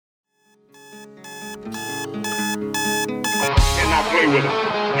play with him.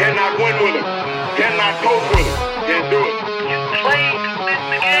 Cannot win with him. Cannot coach with him. Can't do it. You play to win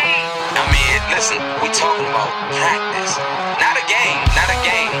the game. I mean, listen, we talking about practice. Not a game, not a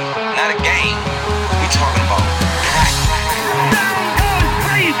game, not a game. We talking about practice. Down goes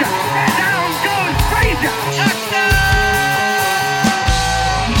Frazier. Down goes Frazier.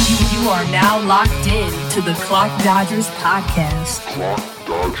 You are now locked in to the Clock Dodgers podcast. Clock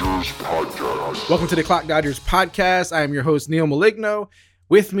Dodgers Podcast. Welcome to the Clock Dodgers podcast. I am your host, Neil Maligno.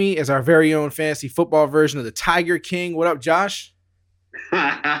 With me is our very own fantasy football version of the Tiger King. What up, Josh?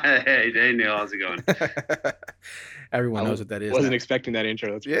 Hey, Neil. How's it going? Everyone knows what that is. Wasn't expecting that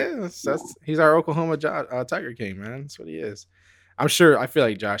intro. He's our Oklahoma Tiger King, man. That's what he is. I feel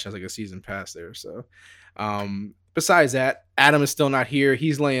like Josh has like a season pass there. So, besides that, Adam is still not here.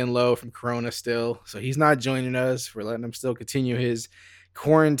 He's laying low from Corona still. So he's not joining us. We're letting him still continue his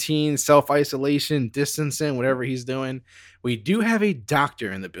quarantine, self-isolation, distancing, whatever he's doing. We do have a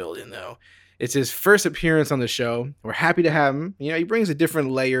doctor in the building, though. It's his first appearance on the show. We're happy to have him. He brings a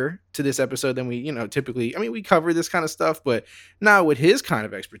different layer to this episode than we, typically. We cover this kind of stuff, but not with his kind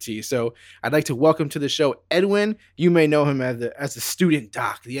of expertise. So I'd like to welcome to the show Edwin. You may know him as the student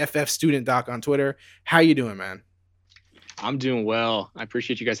doc, the FF student doc on Twitter. How you doing, man? I'm doing well. I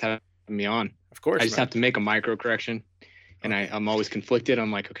appreciate you guys having me on. Of course. I just have to make a micro correction. And I'm always conflicted.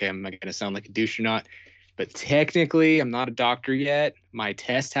 I'm like, okay, am I going to sound like a douche or not? But technically, I'm not a doctor yet. My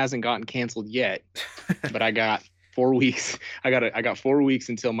test hasn't gotten canceled yet. But I got 4 weeks. I got 4 weeks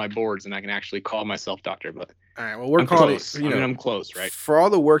until my boards, and I can actually call myself doctor. But all right, well, we're close. I'm close, right? For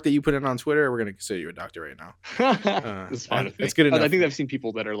all the work that you put in on Twitter, we're going to consider you a doctor right now. It's fine with me. It's good enough. I think I've seen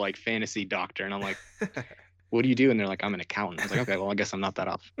people that are like fantasy doctor, and I'm like, what do you do? And they're like, I'm an accountant. I was like, okay, well, I guess I'm not that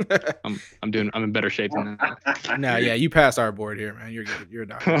off. I'm in better shape than that. No, yeah, you passed our board here, man. You're good. You're a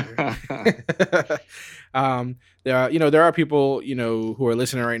doctor. There are people, who are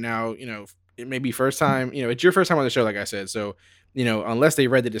listening right now, it may be first time, it's your first time on the show, like I said. So, unless they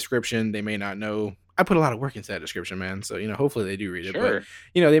read the description, they may not know. I put a lot of work into that description, man. So, hopefully they do read it. Sure. But,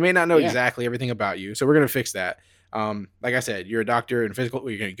 they may not know exactly everything about you. So we're going to fix that. Like I said, you're a doctor in physical.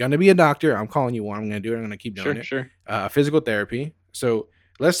 You're going to be a doctor. I'm calling you one. I'm going to do it. I'm going to keep doing it. Sure. Physical therapy. So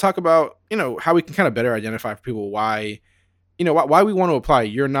let's talk about, how we can kind of better identify for people why we want to apply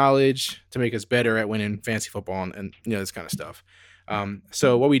your knowledge to make us better at winning fantasy football and this kind of stuff.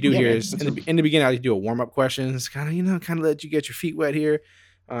 So what we do here is in the beginning, I like to do a warm up questions, kind of let you get your feet wet here.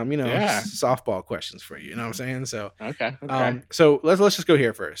 Softball questions for you. You know what I'm saying? So, okay. So let's just go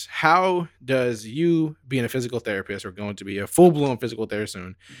here first. How does you being a physical therapist or going to be a full blown physical therapist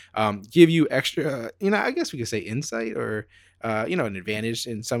soon, give you extra, I guess we could say insight or, an advantage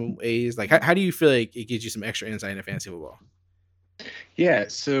in some ways? Like, how do you feel like it gives you some extra insight into fantasy football? Yeah.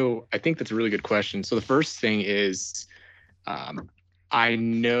 So I think that's a really good question. So the first thing is, I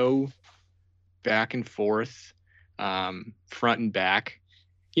know back and forth, front and back,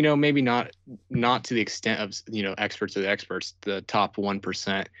 maybe not to the extent of, experts of the experts, the top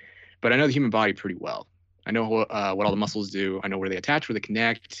 1%, but I know the human body pretty well. I know what all the muscles do. I know where they attach, where they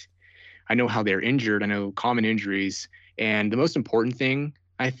connect. I know how they're injured. I know common injuries. And the most important thing,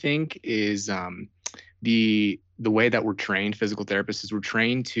 I think, is the way that we're trained, physical therapists, is we're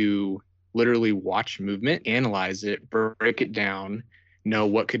trained to literally watch movement, analyze it, break it down, know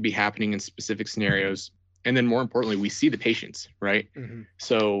what could be happening in specific scenarios. And then more importantly, we see the patients, right? Mm-hmm.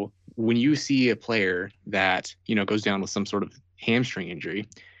 So when you see a player that, goes down with some sort of hamstring injury,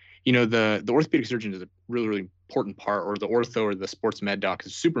 the orthopedic surgeon is a really, really important part, or the ortho or the sports med doc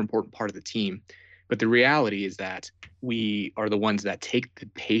is a super important part of the team. But the reality is that we are the ones that take the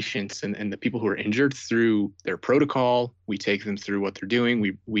patients and the people who are injured through their protocol. We take them through what they're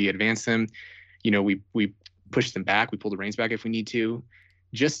doing. We advance them. We push them back. We pull the reins back if we need to.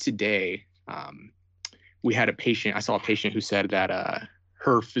 Just today, we had I saw a patient who said that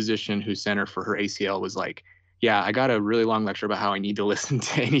her physician who sent her for her ACL was like, yeah, I got a really long lecture about how I need to listen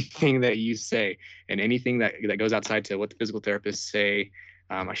to anything that you say, and anything that goes outside to what the physical therapists say,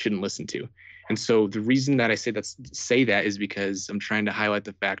 I shouldn't listen to. And so the reason that I say that is because I'm trying to highlight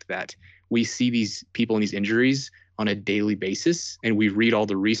the fact that we see these people and these injuries on a daily basis, and we read all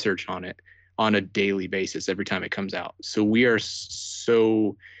the research on it on a daily basis every time it comes out. So we're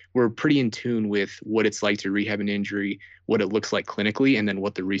pretty in tune with what it's like to rehab an injury, what it looks like clinically, and then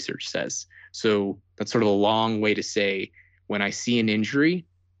what the research says. So that's sort of a long way to say, when I see an injury,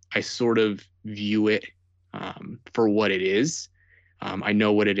 I sort of view it for what it is. I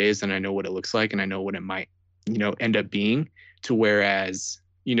know what it is, and I know what it looks like, and I know what it might, end up being. To whereas,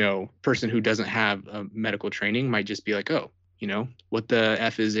 person who doesn't have a medical training might just be like, oh, what the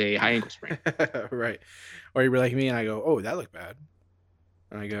F is a high ankle sprain? Right. Or you're like me and I go, oh, that looked bad.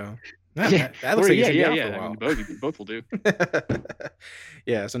 I go, that looks like it's gonna be out for a while. I mean, both will do.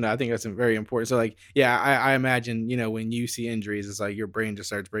 Yeah, so no, I think that's very important. So like, yeah, I imagine, you know, when you see injuries, it's like your brain just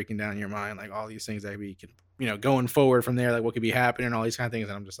starts breaking down in your mind, like all these things that we can, you know, going forward from there, like what could be happening, all these kind of things,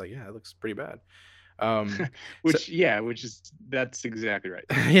 and I'm just like, yeah, it looks pretty bad. That's exactly right.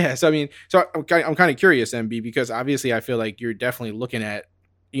 Yeah, so I mean, so I'm kind of curious, MB, because obviously I feel like you're definitely looking at,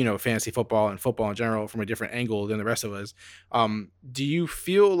 you know, fantasy football and football in general from a different angle than the rest of us. Do you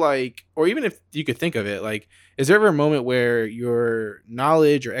feel like, or even if you could think of it, like, is there ever a moment where your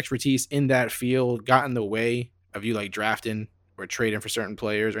knowledge or expertise in that field got in the way of you like drafting or trading for certain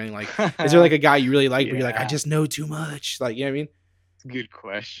players or anything? Like, is there like a guy you really like where you're like, I just know too much? Like, you know what I mean? Good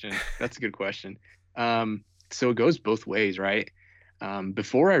question. That's a good question. So it goes both ways, right?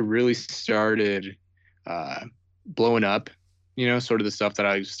 Before I really started blowing up, you know, sort of the stuff that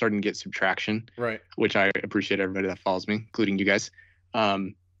I was starting to get some traction, right? Which I appreciate everybody that follows me, including you guys.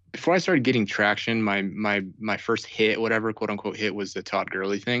 Before I started getting traction, my first hit, whatever quote unquote hit, was the Todd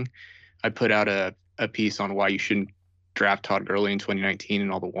Gurley thing. I put out a piece on why you shouldn't draft Todd Gurley in 2019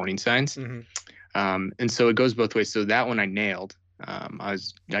 and all the warning signs. Mm-hmm. And so it goes both ways. So that one I nailed. I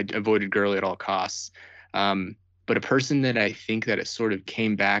avoided Gurley at all costs. But a person that I think that it sort of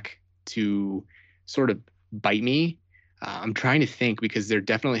came back to sort of bite me. I'm trying to think, because there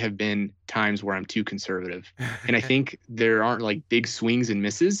definitely have been times where I'm too conservative, and I think there aren't like big swings and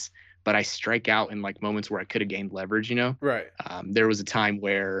misses, but I strike out in like moments where I could have gained leverage, you know? Right. There was a time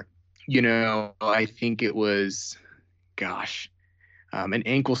where, you know, I think it was, an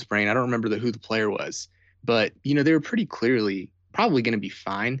ankle sprain. I don't remember who the player was, but you know, they were pretty clearly probably going to be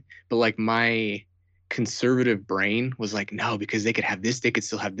fine. But like my conservative brain was like, no, because they could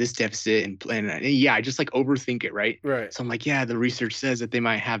still have this deficit, and yeah, I just like overthink it, right? So I'm like, yeah, the research says that they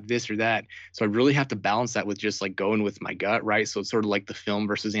might have this or that, so I really have to balance that with just like going with my gut, right? So it's sort of like the film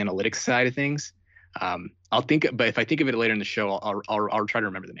versus analytics side of things. I'll think, but if I think of it later in the show, I'll try to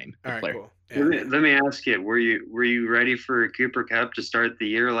remember the name of the player. Cool. Yeah. Let me ask you, were you ready for Cooper Kupp to start the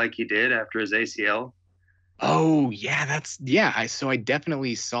year like he did after his ACL? Oh yeah, so I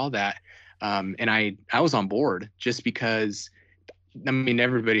definitely saw that. And I was on board just because, I mean,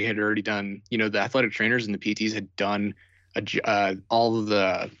 everybody had already done, you know, the athletic trainers and the PTs had done all of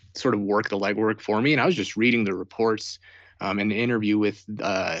the sort of work, the legwork for me. And I was just reading the reports, an interview with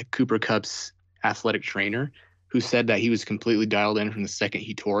Cooper Kupp's athletic trainer, who said that he was completely dialed in from the second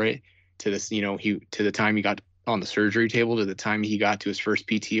he tore it to this, you know, to the time he got on the surgery table to the time he got to his first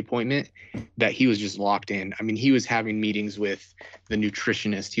PT appointment, that he was just locked in. I mean, he was having meetings with the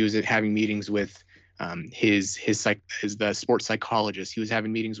nutritionist. He was having meetings with the sports psychologist. He was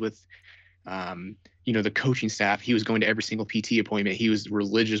having meetings with, you know, the coaching staff. He was going to every single PT appointment. He was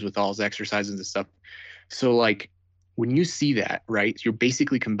religious with all his exercises and stuff. So like when you see that, right, you're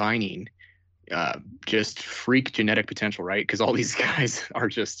basically combining just freak genetic potential, right? Because all these guys are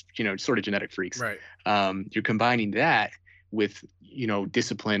just, you know, sort of genetic freaks. Right. You're combining that with, you know,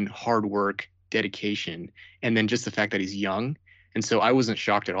 discipline, hard work, dedication, and then just the fact that he's young. And so I wasn't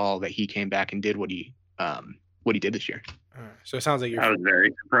shocked at all that he came back and did what he did this year. So it sounds like I was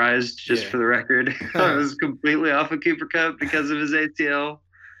very surprised, just for the record. I was completely off of Cooper Kupp because of his ACL.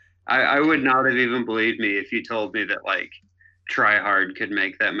 I would not have even believed me if you told me that like try hard could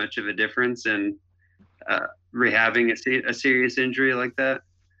make that much of a difference in rehabbing a serious injury like that.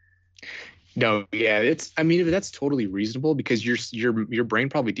 No, yeah, that's totally reasonable, because your brain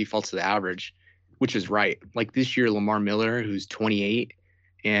probably defaults to the average, which is right. Like this year, Lamar Miller, who's 28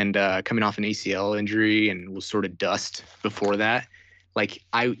 and coming off an ACL injury and was sort of dust before that. Like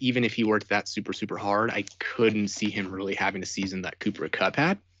even if he worked that super, super hard, I couldn't see him really having a season that Cooper Kupp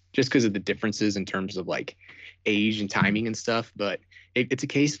had, just because of the differences in terms of like age and timing and stuff. But it's a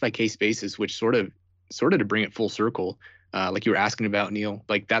case by case basis, which sort of to bring it full circle, like you were asking about, Neil,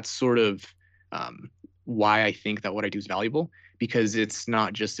 like that's sort of why I think that what I do is valuable, because it's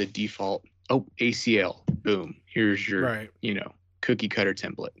not just a default, ACL, boom, here's your, you know, cookie cutter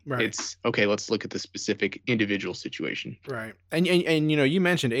template. Right. It's okay, let's look at the specific individual situation. Right. And you know, you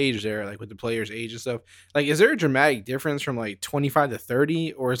mentioned age there, like with the players' age and stuff. Like, is there a dramatic difference from like 25 to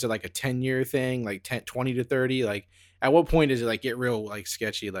 30, or is it like a 10-year thing, like 20 to 30? Like, at what point does it like get real like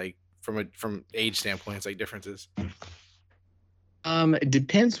sketchy, like from age standpoint, it's like differences? It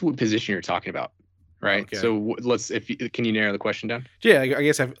depends what position you're talking about, right? Okay. So can you narrow the question down? Yeah, I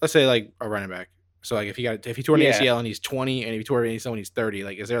guess let's say like a running back. So like if he tore an ACL and he's 20, and if he tore an ACL when he's 30,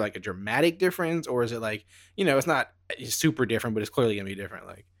 like is there like a dramatic difference, or is it like, you know, it's not super different, but it's clearly gonna be different?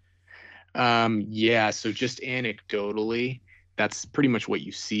 Like, yeah. So just anecdotally, that's pretty much what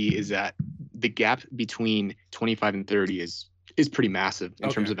you see, is that the gap between 25 and 30 is is pretty massive in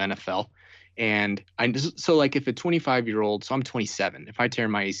terms of NFL. And so like if a 25-year-old, so I'm 27, if I tear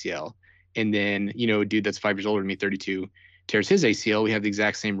my ACL and then, you know, a dude that's 5 years older than me, 32, tears his ACL, we have the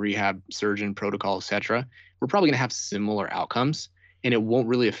exact same rehab surgeon protocol, etc. We're probably going to have similar outcomes, and it won't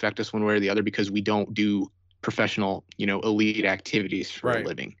really affect us one way or the other because we don't do professional, you know, elite activities for a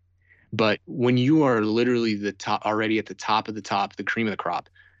living. But when you are literally already at the top of the top, the cream of the crop,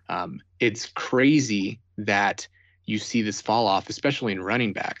 it's crazy that you see this fall off, especially in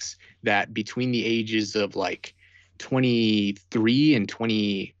running backs, that between the ages of like 23 and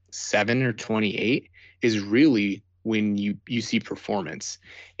 27 or 28 is really when you see performance.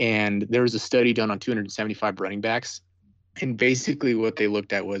 And there was a study done on 275 running backs. And basically what they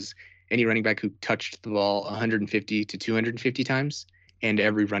looked at was any running back who touched the ball 150 to 250 times and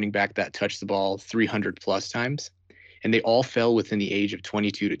every running back that touched the ball 300 plus times. And they all fell within the age of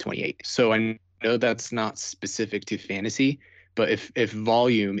 22 to 28. So I know that's not specific to fantasy, but if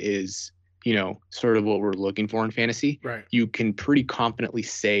volume is, you know, sort of what we're looking for in fantasy, right, you can pretty confidently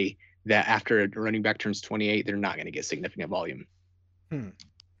say that after a running back turns 28, they're not going to get significant volume.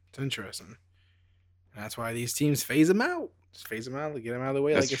 It's interesting. That's why these teams phase them out. Just phase them out, get them out of the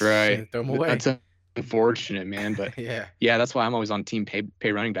way. That's right. Throw them away. That's unfortunate, man. But yeah, that's why I'm always on team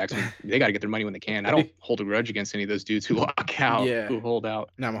pay running backs. They got to get their money when they can. I don't hold a grudge against any of those dudes who lock out, who hold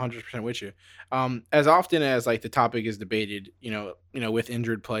out. No, I'm 100% with you. As often as like the topic is debated, you know, with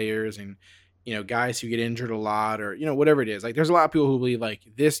injured players and, you know, guys who get injured a lot or, you know, whatever it is, like there's a lot of people who believe like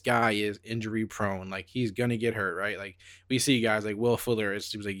this guy is injury prone, like he's going to get hurt, right? Like we see guys like Will Fuller, it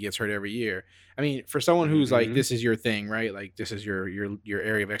seems like he gets hurt every year. I mean, for someone who's like, this is your thing, right? Like this is your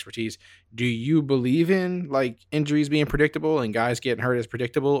area of expertise. Do you believe in like injuries being predictable and guys getting hurt as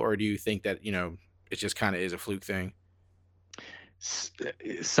predictable? Or do you think that, you know, it just kind of is a fluke thing?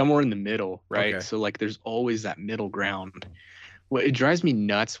 Somewhere in the middle, right? Okay. So like there's always that middle ground. Well, it drives me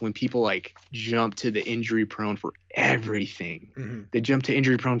nuts when people like jump to the injury prone for everything. They jump to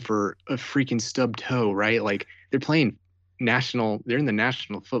injury prone for a freaking stub toe, right? Like they're in the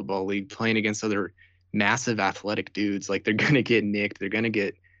National Football League playing against other massive athletic dudes. Like they're going to get nicked. They're going to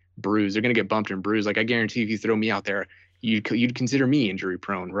get bruised. They're going to get bumped and bruised. Like I guarantee if you throw me out there, you'd consider me injury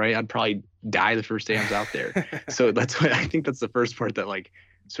prone, right? I'd probably die the first day I was out there. So that's what I think that's the first part that like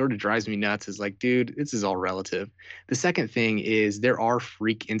sort of drives me nuts is like, dude, this is all relative. The second thing is there are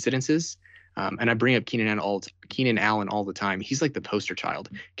freak incidences. And I bring up Keenan Allen all the time. He's like the poster child.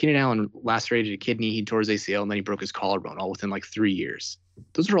 Keenan Allen lacerated a kidney, he tore his ACL, and then he broke his collarbone all within like 3 years.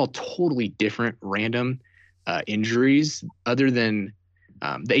 Those are all totally different random injuries other than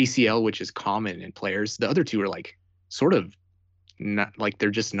the ACL, which is common in players. The other two are like sort of not like they're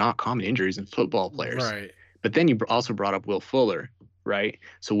just not common injuries in football players. Right. But then you also brought up Will Fuller, right?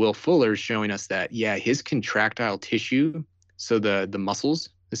 So Will Fuller is showing us that, yeah, his contractile tissue, so the muscles,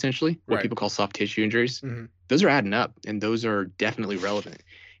 essentially, what people call soft tissue injuries, those are adding up, and those are definitely relevant.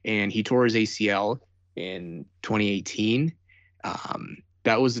 And he tore his ACL in 2018.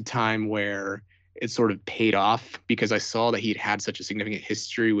 That was a time where it sort of paid off because I saw that he'd had such a significant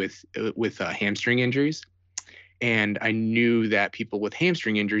history with hamstring injuries. And I knew that people with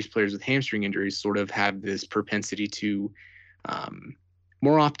hamstring injuries, players with hamstring injuries, sort of have this propensity to,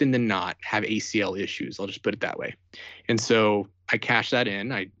 more often than not, have ACL issues. I'll just put it that way. And so I cashed that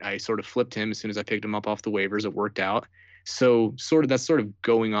in. I sort of flipped him as soon as I picked him up off the waivers. It worked out. So that's sort of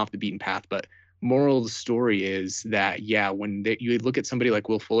going off the beaten path. But moral of the story is that, yeah, when you look at somebody like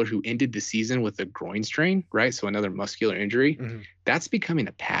Will Fuller who ended the season with a groin strain, right? So another muscular injury, that's becoming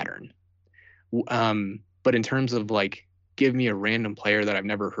a pattern. But in terms of like, give me a random player that I've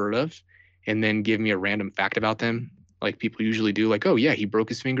never heard of and then give me a random fact about them, like people usually do, like, oh yeah, he broke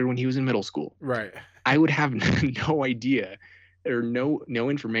his finger when he was in middle school. Right. I would have no idea or no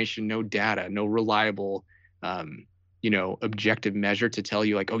information, no data, no reliable, objective measure to tell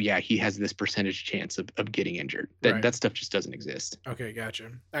you like, oh yeah, he has this percentage chance of getting injured. That stuff just doesn't exist. Okay, gotcha.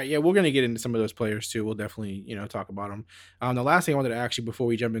 All right, yeah, we're gonna get into some of those players too. We'll definitely, talk about them. The last thing I wanted to ask you before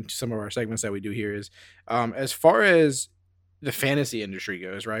we jump into some of our segments that we do here is, as far as the fantasy industry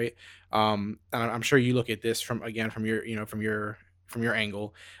goes, right? And I'm sure you look at this from your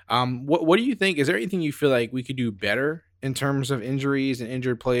angle. What do you think? Is there anything you feel like we could do better in terms of injuries and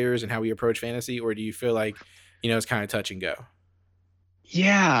injured players and how we approach fantasy, or do you feel like it's kind of touch and go?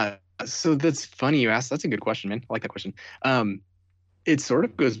 Yeah. So that's funny you asked. That's a good question, man. I like that question. It sort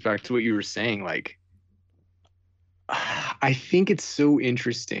of goes back to what you were saying. Like, I think it's so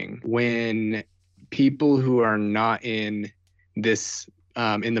interesting when people who are not in this,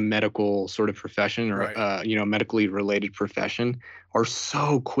 in the medical sort of profession or, medically related profession are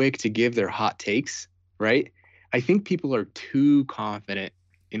so quick to give their hot takes, right? I think people are too confident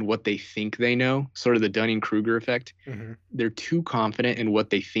in what they think they know, sort of the Dunning-Kruger effect. Mm-hmm. They're too confident in what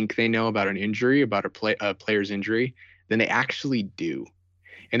they think they know about an injury, about a player's injury, than they actually do.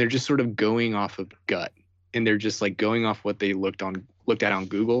 And they're just sort of going off of gut. And they're just like going off what they looked at on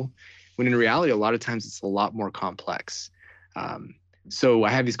Google, when in reality, a lot of times it's a lot more complex. So I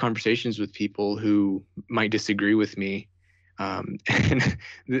have these conversations with people who might disagree with me. And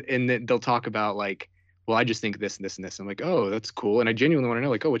they'll talk about like, well, I just think this and this and this. I'm like, oh, that's cool. And I genuinely want to know,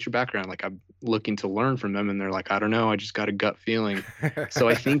 like, oh, what's your background? Like, I'm looking to learn from them. And they're like, I don't know. I just got a gut feeling. So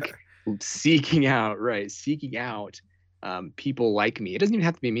I think seeking out people like me. It doesn't even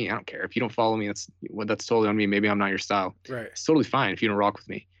have to be me. I don't care. If you don't follow me, that's totally on me. Maybe I'm not your style. Right. It's totally fine if you don't rock with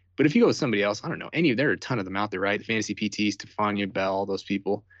me. But if you go with somebody else, I don't know. There are a ton of them out there, right? The fantasy PTs, Stefania Bell, all those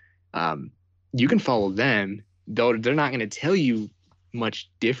people. You can follow them. Though they're not going to tell you much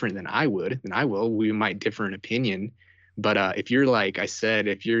different than I will. We might differ in opinion. But if you're like I said,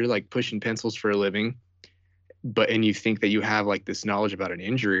 if you're like pushing pencils for a living, and you think that you have like this knowledge about an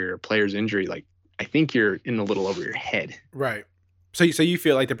injury or a player's injury, like I think you're in a little over your head. Right. So you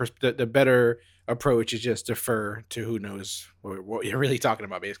feel like the better approach is just defer to who knows what you're really talking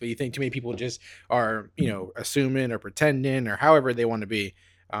about. Basically, you think too many people just are, assuming or pretending or however they want to be,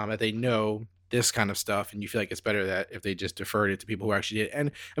 that they know this kind of stuff, and you feel like it's better that if they just deferred it to people who actually did.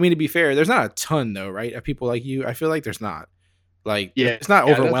 And I mean, to be fair, there's not a ton though, right? Of people like you, I feel like there's not. Like, it's not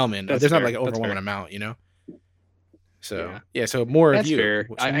overwhelming. That's there's fair. not like an overwhelming amount, So so more that's of you. Fair.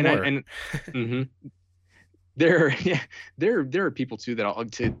 Mm-hmm. There are people too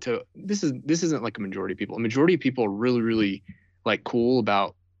that this isn't like a majority of people. A majority of people are really, really like cool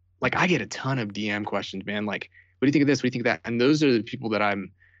about, like, I get a ton of DM questions, man. Like, what do you think of this? What do you think of that? And those are the people that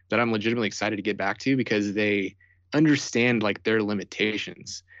I'm legitimately excited to get back to, because they understand like their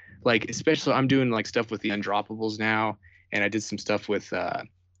limitations. Like, especially I'm doing like stuff with the Undroppables now, and I did some stuff with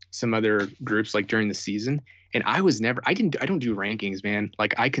some other groups like during the season. And I don't do rankings, man.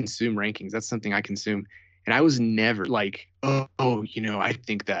 Like, I consume rankings. That's something I consume. And I was never like, I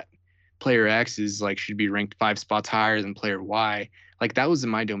think that player X is like should be ranked 5 spots higher than player Y. Like, that was in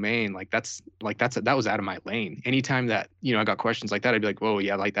my domain. That was out of my lane. Anytime that, I got questions like that, I'd be like, whoa,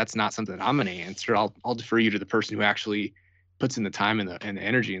 yeah, like that's not something that I'm going to answer. I'll defer you to the person who actually puts in the time and the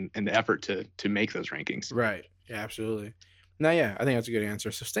energy and the effort to make those rankings. Right. Yeah, absolutely. No, yeah, I think that's a good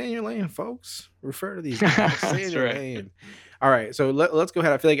answer. So stay in your lane, folks. Refer to these guys. Stay in your lane. All right, so let's go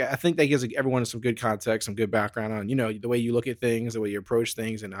ahead. I think that gives everyone some good context, some good background on, the way you look at things, the way you approach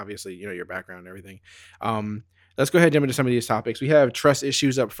things, and obviously, your background and everything. Let's go ahead and jump into some of these topics. We have trust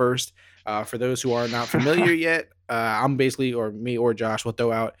issues up first. For those who are not familiar yet, I'm basically, or me or Josh, will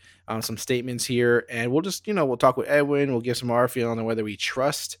throw out some statements here, and we'll just, we'll talk with Edwin. We'll give some of our feeling on whether we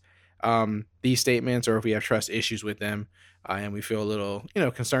trust these statements or if we have trust issues with them. And we feel a little,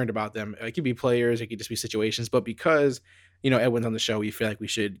 concerned about them. It could be players, it could just be situations, but because, Edwin's on the show, we feel like we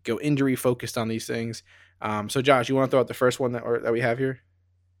should go injury focused on these things. So Josh, you want to throw out the first one that we have here?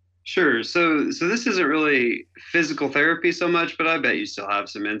 Sure. So this isn't really physical therapy so much, but I bet you still have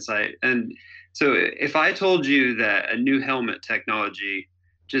some insight. And so if I told you that a new helmet technology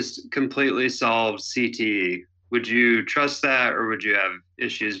just completely solves CTE, would you trust that, or would you have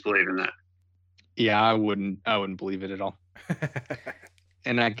issues believing that? Yeah, I wouldn't believe it at all.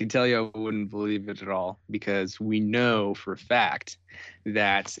 And I can tell you I wouldn't believe it at all, because we know for a fact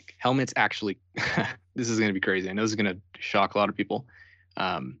that helmets actually, this is going to be crazy. I know this is going to shock a lot of people.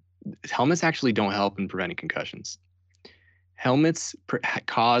 Helmets actually don't help in preventing concussions. Helmets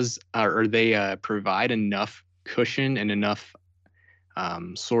provide enough cushion and enough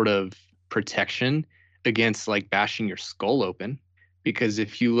sort of protection against like bashing your skull open. Because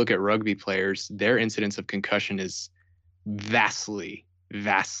if you look at rugby players, their incidence of concussion is vastly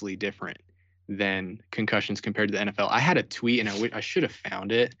different than concussions compared to the NFL. I had a tweet, and I should have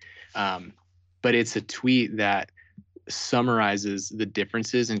found it, but it's a tweet that summarizes the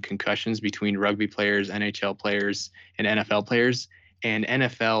differences in concussions between rugby players, NHL players, and NFL players. And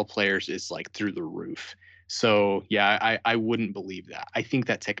NFL players is like through the roof. So yeah, I wouldn't believe that. I think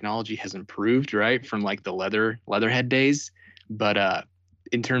that technology has improved, right, from like the leatherhead days. But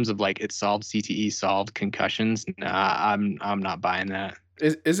in terms of like it solved CTE, solved concussions, nah, I'm not buying that.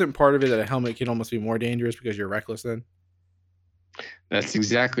 Isn't part of it that a helmet can almost be more dangerous because you're reckless then? That's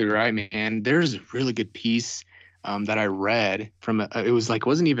exactly right, man. There's a really good piece that I read from it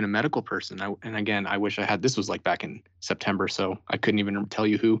wasn't even a medical person. And again, I wish I had, this was like back in September, so I couldn't even tell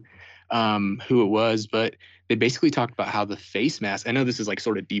you who. who it was, but they basically talked about how the face mask, I know this is like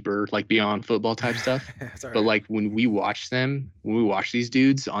sort of deeper, like beyond football type stuff, but like when we watch these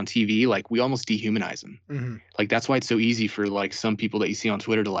dudes on TV, like we almost dehumanize them. Mm-hmm. Like that's why it's so easy for like some people that you see on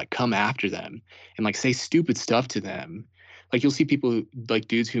Twitter to like come after them and like say stupid stuff to them. Like you'll see people like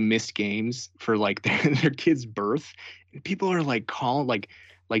dudes who missed games for like their kid's birth, and people are like calling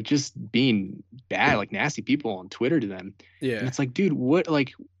like just being bad, like nasty people on Twitter to them. Yeah. And it's like, dude, what,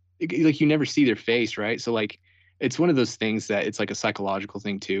 like you never see their face, right? So like it's one of those things that it's like a psychological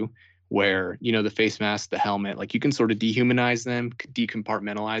thing too, where, you know, the face mask, the helmet, like you can sort of dehumanize them,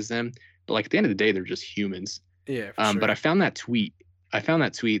 decompartmentalize them, but like at the end of the day, they're just humans. Yeah. For sure. But I found that tweet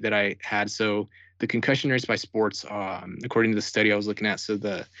that I had. So the concussion rates by sports, according to the study I was looking at. So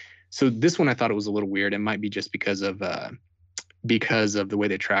this one I thought it was a little weird. It might be just because of the way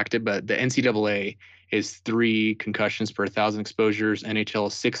they tracked it, but the NCAA is 3 concussions per 1,000 exposures. NHL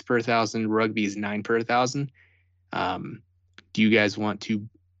is 6 per 1,000. Rugby is 9 per 1,000. Do you guys want to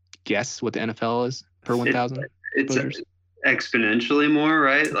guess what the NFL is per 1,000? It's exponentially more,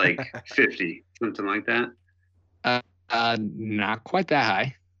 right? Like 50, something like that. Not quite that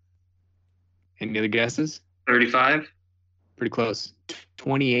high. Any other guesses? 35. Pretty close.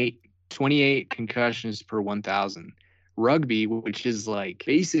 28 concussions per 1,000. Rugby, which is like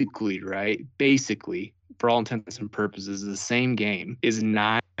basically for all intents and purposes the same game, is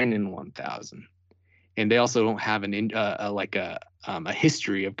 9 in 1,000, and they also don't have a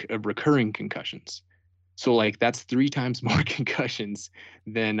history of recurring concussions. So like that's 3 times more concussions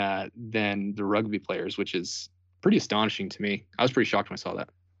than the rugby players, which is pretty astonishing to me. I was pretty shocked when I saw that.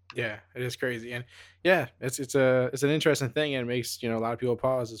 Yeah, it is crazy. And yeah, it's an interesting thing, and it makes, you know, a lot of people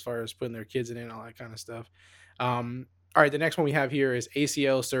pause as far as putting their kids in it and all that kind of stuff. All right, the next one we have here is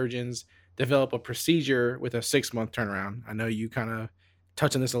ACL surgeons develop a procedure with a 6-month turnaround. I know you kind of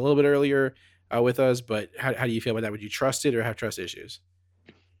touched on this a little bit earlier with us, but how do you feel about that? Would you trust it or have trust issues?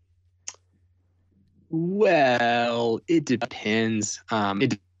 Well, it depends.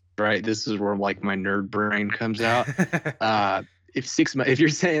 Right, this is where like my nerd brain comes out. If you're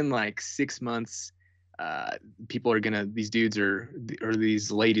saying like 6 months, people are gonna, these dudes or these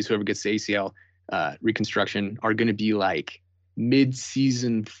ladies, whoever gets the ACL reconstruction, are gonna be like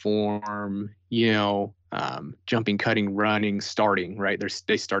mid-season form, you know, jumping, cutting, running, starting, right?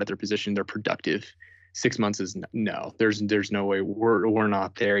 They start at their position, they're productive. 6 months is no. There's no way, we're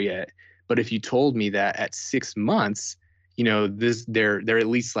not there yet. But if you told me that at 6 months, you know, they're at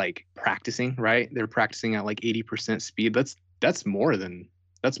least like practicing, right? They're practicing at like 80% speed. That's more than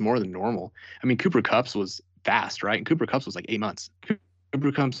normal. I mean, Cooper Kupp's was fast, right? And Cooper Kupp's was like 8 months.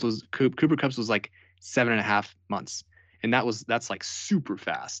 Cooper Kupp's was like 7.5 months, and that's like super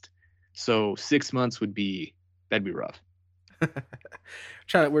fast. So 6 months that'd be rough.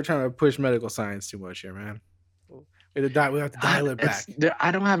 We're trying to push medical science too much here, man. We have to dial it back.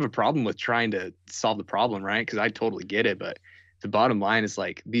 I don't have a problem with trying to solve the problem, right? Because I totally get it, but the bottom line is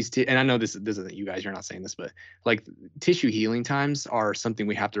like and I know this isn't you guys, you're not saying this, but like tissue healing times are something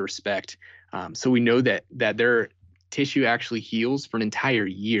we have to respect. So we know that their tissue actually heals for an entire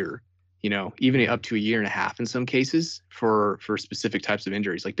year, you know, even up to 1.5 years in some cases for specific types of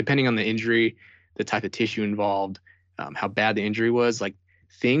injuries. Like depending on the injury, the type of tissue involved, how bad the injury was, like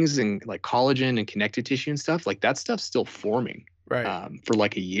things and like collagen and connective tissue and stuff, like that stuff's still forming, right, for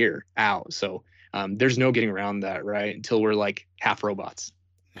like 1 year out. So there's no getting around that, right? Until we're like half robots.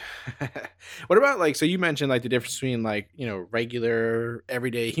 What about like, so you mentioned like the difference between like, you know, regular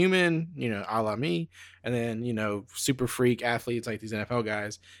everyday human, you know, a la me, and then, you know, super freak athletes like these NFL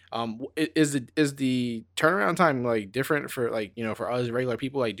guys. Is the turnaround time like different for like, you know, for us regular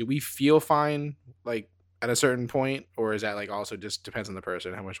people? Like, do we feel fine like at a certain point, or is that like also just depends on the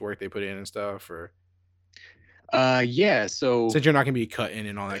person, how much work they put in and stuff? Or yeah, so since you're not gonna be cut in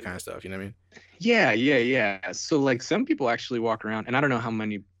and all that kind of stuff, you know what I mean? Yeah. So like some people actually walk around, and I don't know how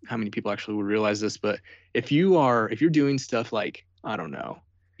many people actually would realize this, but if you're doing stuff like, I don't know,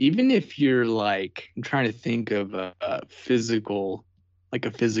 even if you're like, I'm trying to think of a physical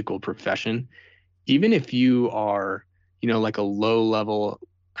profession, even if you are, you know, like a low level,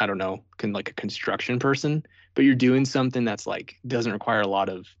 I don't know, like a construction person, but you're doing something that's like doesn't require a lot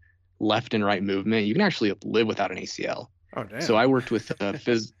of left and right movement, you can actually live without an ACL. Oh, damn. So I worked with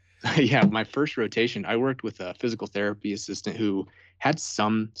my first rotation, I worked with a physical therapy assistant who had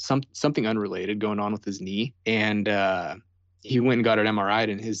something unrelated going on with his knee, and he went and got it MRI'd,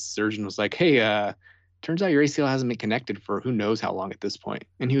 and his surgeon was like, "Hey, turns out your ACL hasn't been connected for who knows how long at this point."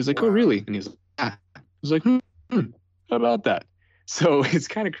 And he was like, "Oh, really?" And he was like, "Ah." I was like, "How about that?" So it's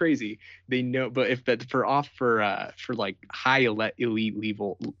kind of crazy. They know, but for like high elite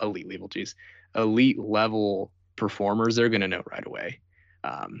level performers, they're gonna know right away.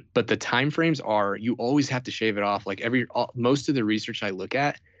 But the time frames are, you always have to shave it off. Like most of the research I look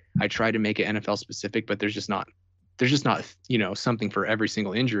at, I try to make it NFL specific, but there's just not something for every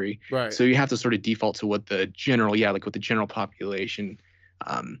single injury. Right. So you have to sort of default to what the general population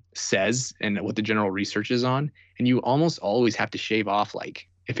says and what the general research is on. And you almost always have to shave off, like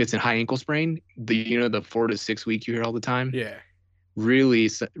if it's a high ankle sprain, the 4 to 6 week you hear all the time. Yeah. Really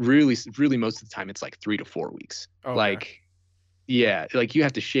most of the time it's like 3 to 4 weeks. Okay. Like, yeah, like you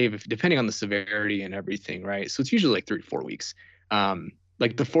have to shave depending on the severity and everything, right? So it's usually like 3 to 4 weeks.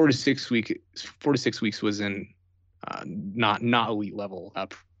 Like the 4 to 6 weeks was in not elite level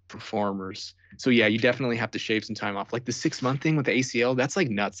performers. So yeah, you definitely have to shave some time off. Like the 6 month thing with the ACL, that's like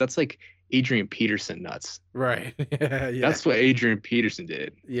nuts. That's like Adrian Peterson nuts. Right. Yeah. That's what Adrian Peterson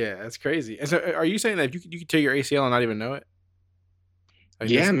did. Yeah, that's crazy. And so are you saying that you could tear your ACL and not even know it? Like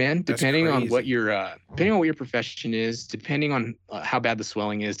yeah, man. Depending on what your profession is, depending on how bad the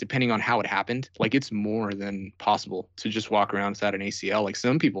swelling is, depending on how it happened, like it's more than possible to just walk around without an ACL. Like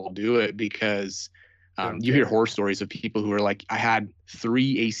some people do it because you hear horror stories of people who are like, I had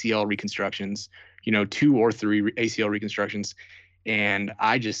 3 ACL reconstructions, 2 or 3 ACL reconstructions, and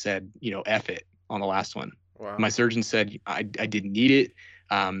I just said, F it on the last one. Wow. My surgeon said I didn't need it.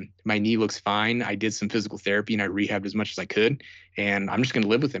 My knee looks fine. I did some physical therapy and I rehabbed as much as I could, and I'm just going to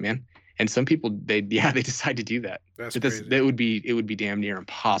live with it, man. And some people, they decide to do that. It would be damn near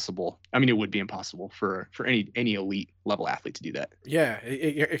impossible. I mean, it would be impossible for any elite level athlete to do that. Yeah.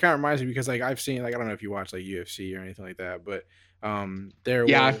 It kind of reminds me because like I've seen, like, I don't know if you watch like UFC or anything like that, but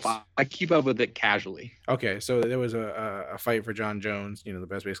I keep up with it casually. Okay, so there was a fight for John Jones, the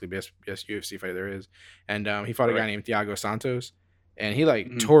best UFC fight there is, and he fought a guy named Thiago Santos, and he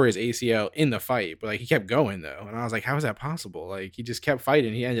tore his ACL in the fight, but like he kept going though, and I was like, how is that possible? Like he just kept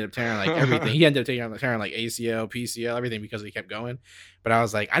fighting. He ended up tearing like everything. He ended up tearing like ACL, PCL, everything because he kept going. But I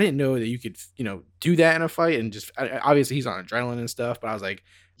was like, I didn't know that you could do that in a fight, and just obviously he's on adrenaline and stuff, but I was like.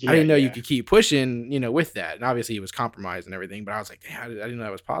 I didn't know you could keep pushing, with that. And obviously he was compromised and everything, but I was like, damn, I didn't know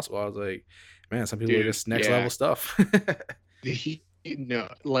that was possible. I was like, man, some people are just next level stuff. And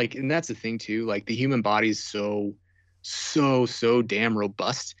that's the thing too. Like the human body is so damn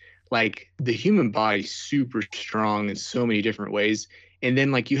robust. Like the human body is super strong in so many different ways. And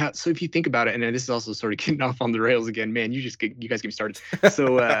then so if you think about it, and this is also sort of getting off on the rails again, man, you guys get me started.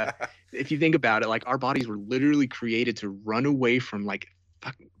 So if you think about it, like our bodies were literally created to run away from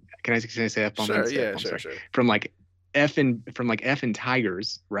can I say F-bomb? Sure, yeah, sure. From effing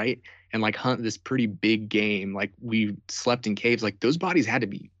tigers, right? And hunt this pretty big game. Like we slept in caves. Like those bodies had to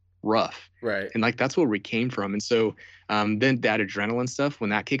be rough, right? And that's where we came from. And so then that adrenaline stuff,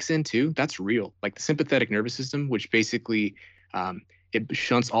 when that kicks in too, that's real. Like the sympathetic nervous system, which basically it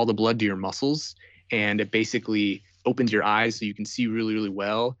shunts all the blood to your muscles, and it basically opens your eyes so you can see really, really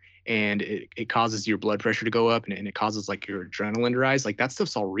well. And it causes your blood pressure to go up, and it causes your adrenaline to rise. Like that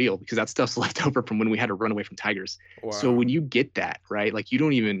stuff's all real because that stuff's left over from when we had to run away from tigers. Wow. So when you get that, right, you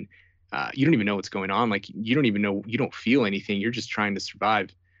don't even know what's going on. Like you don't even know, you don't feel anything. You're just trying to survive.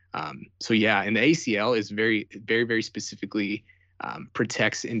 So yeah, and the ACL is very, very, very specifically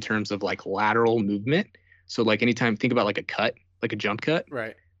protects in terms of lateral movement. So anytime, think about a cut, like a jump cut,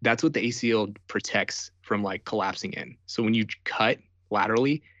 right? That's what the ACL protects from collapsing in. So when you cut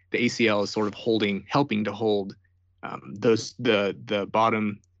laterally, the ACL is sort of helping to hold the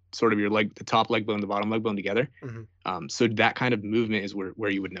bottom sort of your leg, the top leg bone, the bottom leg bone together. Mm-hmm. So that kind of movement is where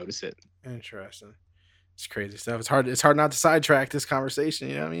you would notice it. Interesting. It's crazy stuff. It's hard not to sidetrack this conversation.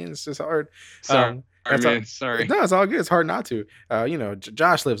 You know what I mean? It's just hard. Sorry. Sorry. No, it's all good. It's hard not to.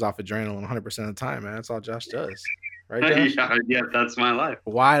 Josh lives off adrenaline 100% of the time, man. That's all Josh does. Right, Josh? Yeah, that's my life.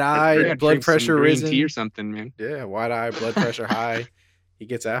 Wide eye, blood pressure risen. Tea or something, man. Yeah, wide eye, blood pressure high. He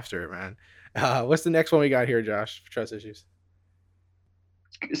gets after it, man. What's the next one we got here, Josh? For trust issues.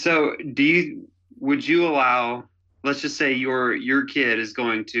 So, would you allow? Let's just say your kid is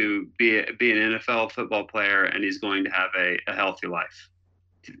going to be an NFL football player and he's going to have a healthy life.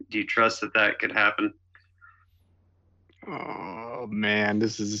 Do you trust that could happen? Oh man,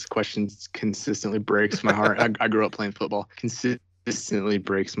 this question consistently breaks my heart. I grew up playing football. Consistently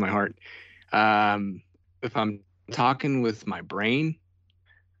breaks my heart. If I'm talking with my brain,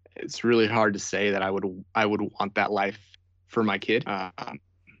 it's really hard to say that I would want that life for my kid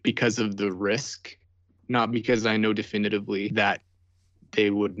because of the risk, not because I know definitively that they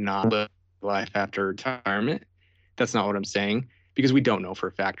would not live life after retirement. That's not what I'm saying. because we don't know for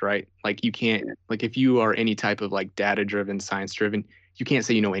a fact, right? Like you can't, like if you are any type of like data-driven, science-driven, you can't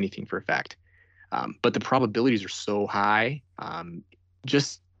say you know anything for a fact. But the probabilities are so high,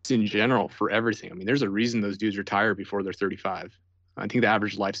 just in general for everything. I mean, there's a reason those dudes retire before they're 35. I think the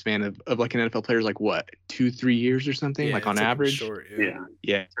average lifespan of like an NFL player is like what, 2-3 years or something, Yeah, like on it's average. short,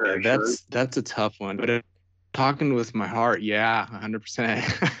 Yeah, that's a tough one. But talking with my heart, yeah,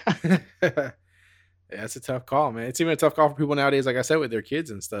 100%. Yeah, it's a tough call, man. It's even a tough call for people nowadays, like I said, with their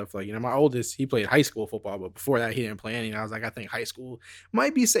kids and stuff. Like, you know, my oldest, he played high school football, but before that, he didn't play any. And I was like, I think high school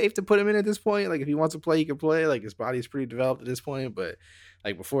might be safe to put him in at this point. Like, if he wants to play, he can play. Like, his body's pretty developed at this point. But,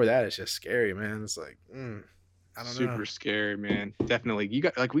 like, before that, it's just scary, man. It's like, I don't know. Super scary, man. Definitely. We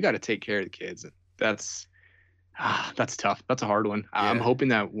got to take care of the kids. That's tough. That's a hard one. Yeah. I'm hoping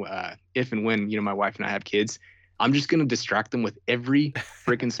that if and when, you know, my wife and I have kids, I'm just going to distract them with every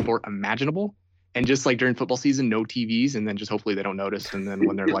freaking sport imaginable. And just like during football season, no TVs, and then just hopefully they don't notice. And then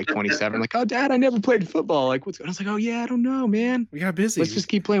when they're like 27, like, oh, Dad, I never played football. Like, what's going on? I was like, oh, yeah, I don't know, man. We got busy. Let's just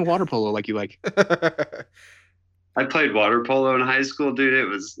keep playing water polo like you like. I played water polo in high school, dude. It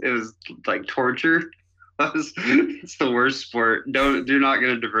was like torture. It's the worst sport. Do not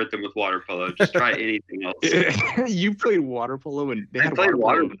going to divert them with water polo. Just try anything else. You played water polo and I played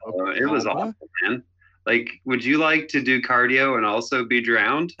water polo. It was awful, man. Like, would you like to do cardio and also be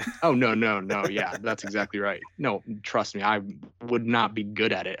drowned? Oh, no. Yeah, that's exactly right. No, trust me, I would not be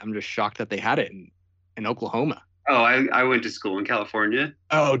good at it. I'm just shocked that they had it in Oklahoma. Oh, I went to school in California.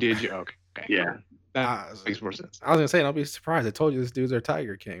 Oh, did you? Okay. Yeah. That makes more sense. I was going to say, don't be surprised. I told you this dude's our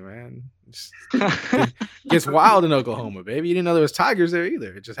Tiger King, man. It gets wild in Oklahoma, baby. You didn't know there was tigers there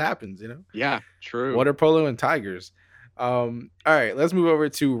either. It just happens, you know? Yeah, true. Water polo and tigers. All right, let's move over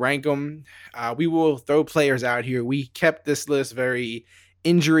to rank them. We will throw players out here. We kept this list very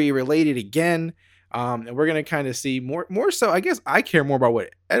injury related again. And we're going to kind of see more so. I guess I care more about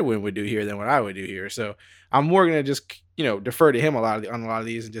what Edwin would do here than what I would do here. So I'm more going to just, you know, defer to him on a lot of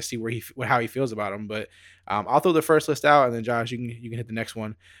these and just see how he feels about them. But I'll throw the first list out, and then Josh, you can hit the next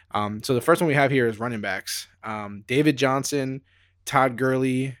one. So the first one we have here is running backs. David Johnson, Todd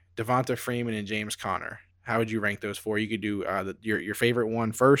Gurley, Devonta Freeman, and James Conner. How would you rank those four? You could do your favorite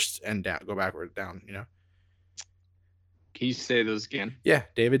one first and go backward down, you know? Can you say those again? Yeah.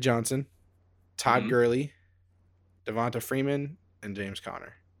 David Johnson, Todd Gurley, Devonta Freeman, and James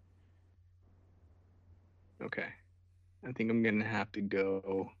Conner. Okay. I think I'm going to have to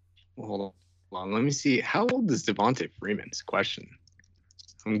go. Well, hold on. Let me see. How old is Devonta Freeman's question?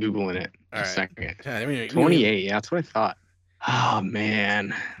 I'm Googling it. All right. Second. Yeah, I mean, 28. Yeah, that's what I thought. Oh,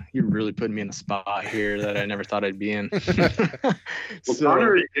 man. You're really putting me in a spot here that I never thought I'd be in. Well,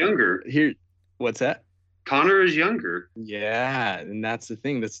 Connor is younger. What's that? Connor is younger. Yeah, and that's the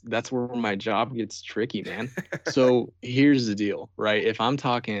thing. That's where my job gets tricky, man. So here's the deal, right? If I'm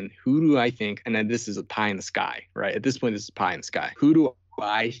talking, who do I think, and then this is a pie in the sky, right? At this point, this is pie in the sky. Who do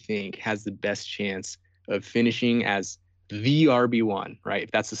I think has the best chance of finishing as the RB1, right? If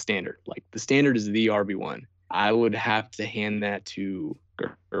that's the standard. Like the standard is the RB1. I would have to hand that to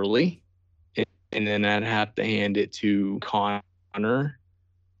Gurley, and then I'd have to hand it to Connor,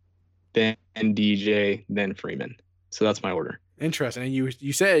 then DJ, then Freeman. So that's my order. Interesting. And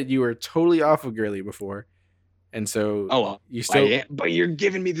you said you were totally off of Gurley before, and so you still. But you're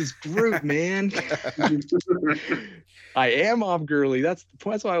giving me this group, man. I am off Gurley. That's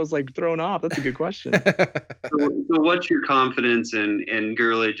why I was like thrown off. That's a good question. So what's your confidence in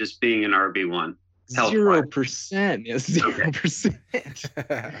Gurley just being an RB1? 0%. Yes, 0%.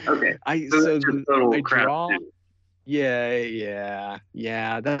 Okay. I draw. Yeah.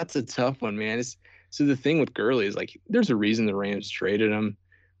 That's a tough one, man. So the thing with Gurley is like, there's a reason the Rams traded him.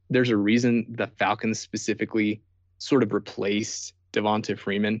 There's a reason the Falcons specifically sort of replaced Devonta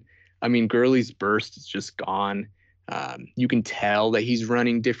Freeman. I mean, Gurley's burst is just gone. You can tell that he's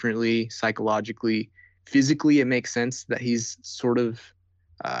running differently psychologically. Physically, it makes sense that he's sort of,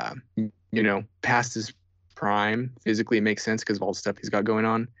 past his prime. Physically, it makes sense because of all the stuff he's got going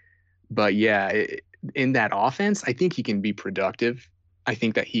on. But yeah, in that offense, I think he can be productive. I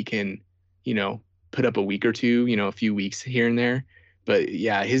think that he can, put up a week or two, a few weeks here and there. But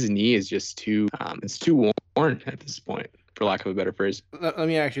yeah, his knee is just too worn at this point, for lack of a better phrase. Let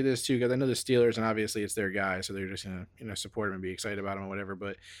me ask you this too, because I know the Steelers, and obviously it's their guy, so they're just gonna support him and be excited about him or whatever.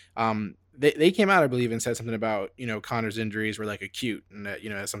 But they came out, I believe, and said something about Connor's injuries were like acute, and that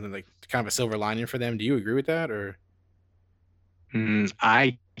that's something like kind of a silver lining for them. Do you agree with that, or?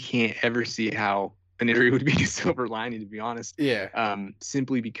 I can't ever see how an injury would be a silver lining, to be honest. Yeah.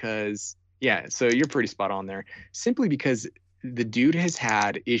 Simply because, so you're pretty spot on there. Simply because the dude has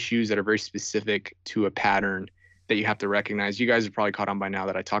had issues that are very specific to a pattern that you have to recognize. You guys have probably caught on by now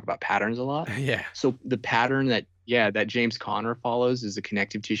that I talk about patterns a lot. Yeah. So the pattern that James Conner follows is a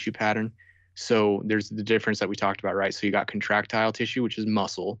connective tissue pattern. So there's the difference that we talked about, right? So you got contractile tissue, which is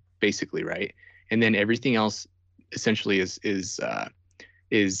muscle, basically, right? And then everything else essentially is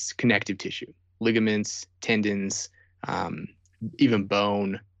connective tissue, ligaments, tendons, even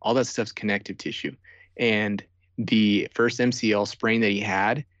bone. All that stuff's connective tissue. And the first MCL sprain that he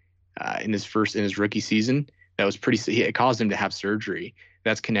had in his rookie season, that was it caused him to have surgery.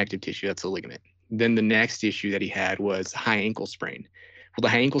 That's connective tissue. That's a ligament. Then the next issue that he had was high ankle sprain. Well, the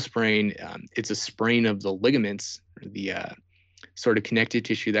high ankle sprain, it's a sprain of the ligaments, the sort of connective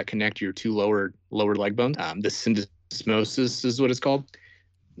tissue that connect your two lower leg bones. The syndesmosis is what it's called.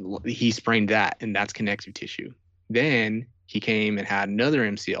 He sprained that, and that's connective tissue. Then he came and had another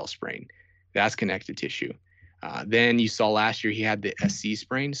MCL sprain. That's connective tissue. Then you saw last year he had the SC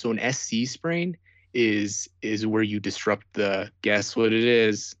sprain. So an SC sprain is where you disrupt guess what it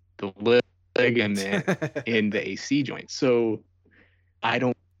is, the ligament in the AC joint. So I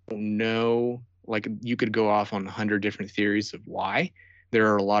don't know, like you could go off on 100 different theories of why.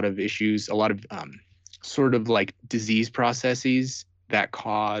 There are a lot of issues, a lot of sort of like disease processes that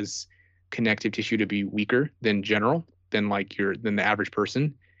cause connective tissue to be weaker than the average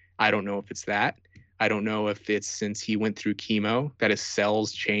person. I don't know if it's that. I don't know if it's since he went through chemo that his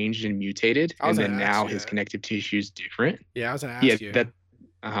cells changed and mutated, and then now his connective tissue is different. Yeah, I was gonna ask you.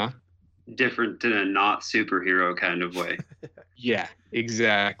 Different in a not superhero kind of way. Yeah,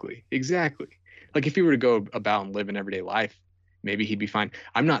 exactly. Like if he were to go about and live an everyday life, maybe he'd be fine.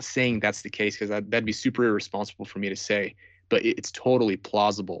 I'm not saying that's the case because that'd be super irresponsible for me to say, but it's totally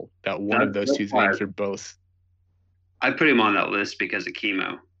plausible that one of those two things are both. I put him on that list because of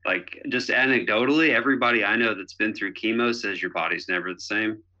chemo. Like just anecdotally, everybody I know that's been through chemo says your body's never the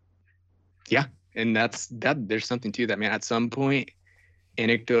same. Yeah, and there's something to that, man. At some point,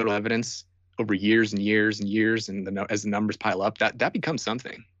 anecdotal evidence over years and years and years, and as the numbers pile up, that becomes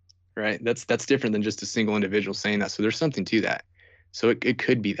something, right? That's different than just a single individual saying that. So there's something to that. So it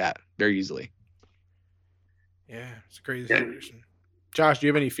could be that very easily. Yeah, it's a crazy situation. Josh, do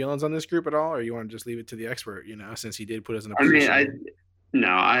you have any feelings on this group at all, or you want to just leave it to the expert? Since he did put us in a position.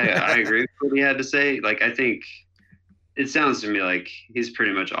 I agree with what he had to say. Like, I think it sounds to me like he's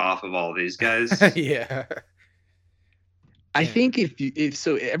pretty much off of all these guys. Yeah. I think if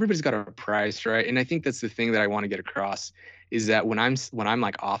so, everybody's got a price, right? And I think that's the thing that I want to get across is that when I'm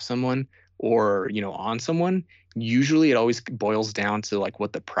like off someone or on someone, usually it always boils down to like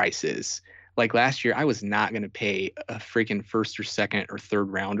what the price is. Like last year, I was not going to pay a freaking first or second or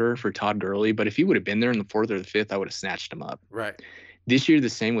third rounder for Todd Gurley, but if he would have been there in the fourth or the fifth, I would have snatched him up. Right. This year, the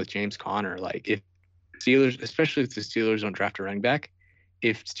same with James Conner. Like if Steelers, especially if the Steelers don't draft a running back,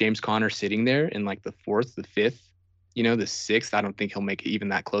 if James Conner's sitting there in like the fourth, the fifth, the sixth, I don't think he'll make it even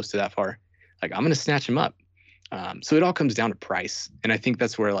that close to that far. Like I'm going to snatch him up. So it all comes down to price. And I think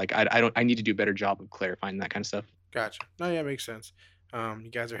that's where like, I need to do a better job of clarifying that kind of stuff. Gotcha. No, yeah, makes sense. You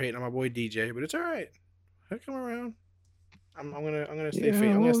guys are hating on my boy DJ, but it's all right. He'll come around. I'm gonna stay faithful.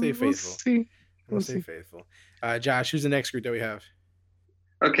 I'm gonna stay faithful. We'll stay faithful. Josh, who's the next group that we have?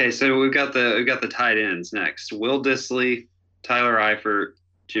 Okay, so we've got the tight ends next. Will Dissly, Tyler Eifert,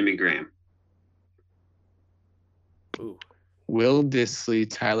 Jimmy Graham. Ooh. Will Dissly,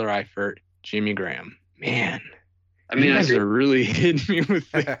 Tyler Eifert, Jimmy Graham. Man. I mean, you guys are really hitting me with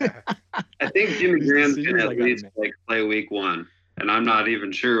that. I think Jimmy Graham's going to at least play week one. And I'm not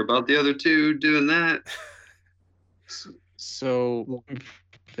even sure about the other two doing that. So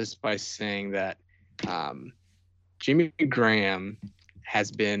just by saying that Jimmy Graham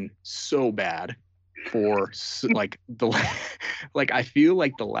has been so bad for I feel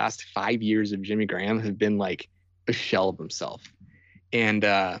like the last 5 years of Jimmy Graham have been like a shell of himself. And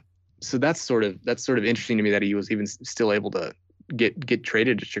so that's sort of interesting to me that he was even still able to get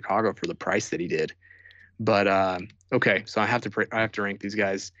traded to Chicago for the price that he did. But okay, so I have to rank these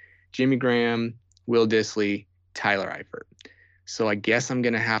guys: Jimmy Graham, Will Dissly, Tyler Eifert. So I guess I'm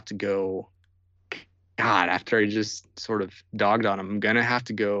gonna have to go. God, after I just sort of dogged on him, I'm gonna have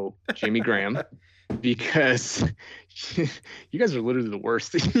to go Jimmy Graham because you guys are literally the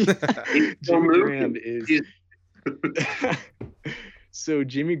worst. Jimmy Graham is. So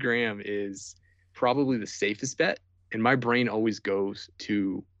Jimmy Graham is probably the safest bet, and my brain always goes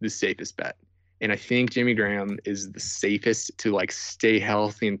to the safest bet. And I think Jimmy Graham is the safest to like stay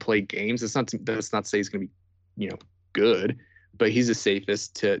healthy and play games. That's not to say he's going to be, good, but he's the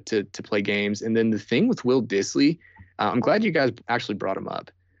safest to play games. And then the thing with Will Dissly, I'm glad you guys actually brought him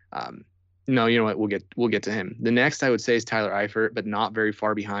up. No, you know what? We'll get to him. The next I would say is Tyler Eifert, but not very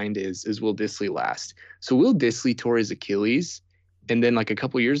far behind is Will Dissly last. So Will Dissly tore his Achilles, and then like a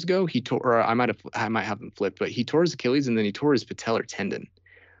couple years ago he tore. Or I might have him flipped, but he tore his Achilles and then he tore his patellar tendon.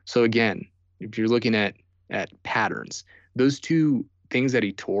 So again, if you're looking at patterns, those two things that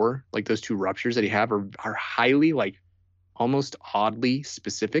he tore, like those two ruptures that he have, are highly, like, almost oddly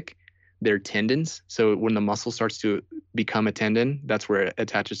specific. They're tendons. So when the muscle starts to become a tendon, that's where it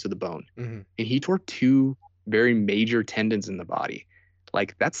attaches to the bone. Mm-hmm. And he tore two very major tendons in the body.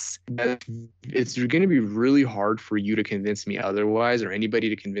 Like it's going to be really hard for you to convince me otherwise, or anybody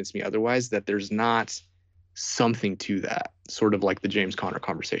to convince me otherwise, that there's not something to that, sort of like the James Conner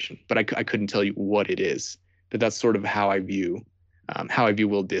conversation. But I couldn't tell you what it is. But that's sort of how I view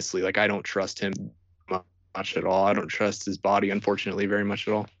Will Dissly. Like, I don't trust him much at all. I don't trust his body, unfortunately, very much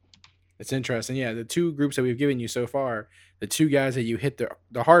at all. It's interesting. Yeah, the two groups that we've given you so far, the two guys that you hit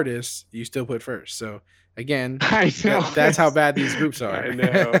the hardest, you still put first. So again, that's how bad these groups are. I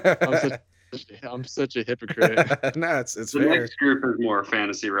know. I'm such a hypocrite. No, it's The fair. next group is more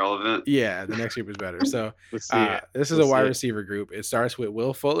fantasy relevant. Yeah, the next group is better. So Let's see it. this is a wide receiver group. It starts with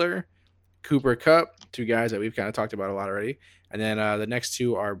Will Fuller, Cooper Kupp, two guys that we've kind of talked about a lot already. And then the next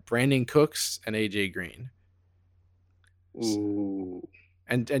two are Brandon Cooks and AJ Green. Ooh.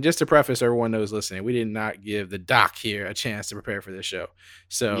 And just to preface, everyone knows listening, we did not give the doc here a chance to prepare for this show.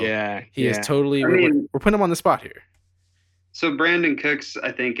 So he is totally, we're putting him on the spot here. So Brandon Cooks,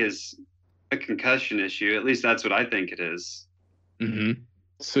 I think, is a concussion issue. At least that's what I think it is. Mm-hmm.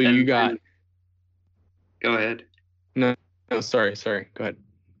 So you got. Go ahead. No, sorry. Go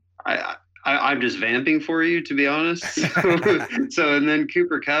ahead. I'm just vamping for you, to be honest. So, and then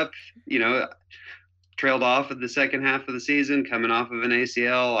Cooper Kupp, trailed off at the second half of the season, coming off of an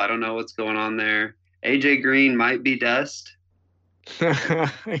ACL. I don't know what's going on there. AJ Green might be dust.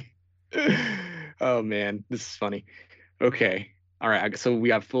 Oh man, this is funny. Okay. All right. So we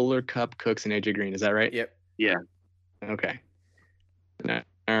got Fuller, Kupp, Cooks, and AJ Green. Is that right? Yep. Yeah. Okay. No.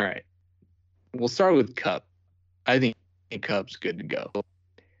 All right. We'll start with Kupp. I think Kupp's good to go.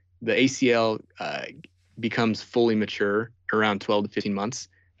 The ACL becomes fully mature around 12 to 15 months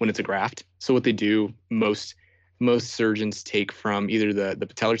when it's a graft. So what they do, most surgeons take from either the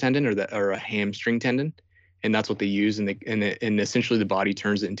patellar tendon or a hamstring tendon, and that's what they use, and essentially the body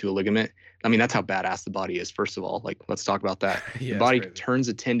turns it into a ligament. I mean, that's how badass the body is. First of all, like, let's talk about that. Yeah, the body turns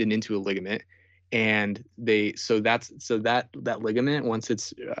a tendon into a ligament, and that ligament, once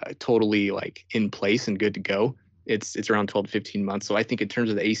it's totally like in place and good to go, it's around 12 to 15 months. So I think in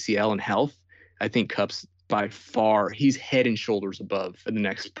terms of the ACL and health, I think Kupp's by far, he's head and shoulders above the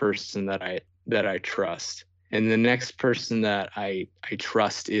next person that I trust. And the next person that I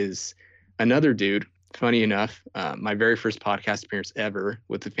trust is another dude. Funny enough, my very first podcast appearance ever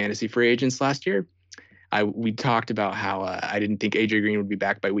with the Fantasy Free Agents last year, we talked about how I didn't think AJ Green would be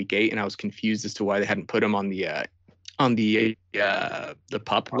back by week 8, and I was confused as to why they hadn't put him on the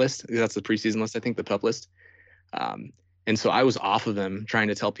PUP list. That's the preseason list, I think, the PUP list. And so I was off of him, trying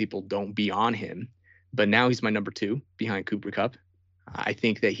to tell people don't be on him. But now he's my number 2 behind Cooper Kupp. I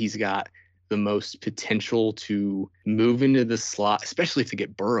think that he's got the most potential to move into the slot, especially if they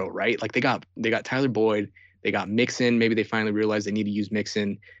get Burrow, right? Like they got Tyler Boyd, they got Mixon. Maybe they finally realized they need to use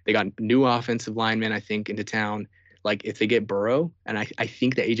Mixon. They got new offensive linemen, I think, into town. Like if they get Burrow, and I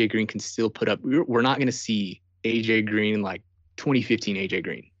think that AJ Green can still put up. We're not going to see AJ Green like 2015 AJ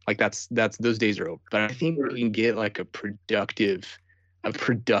Green. Like that's those days are over. But I think we can get like a productive,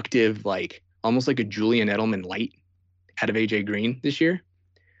 like almost like a Julian Edelman light out of AJ Green this year.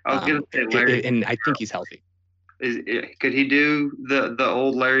 I was going to say Larry, and I think he's healthy. Could he do the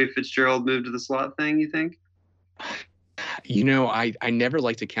old Larry Fitzgerald move to the slot thing, you think? I never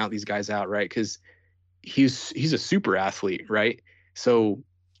like to count these guys out, right? Because he's a super athlete, right? So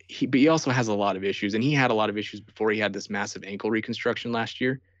but he also has a lot of issues, and he had a lot of issues before he had this massive ankle reconstruction last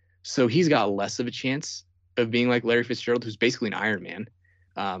year. So he's got less of a chance of being like Larry Fitzgerald, who's basically an Iron Man.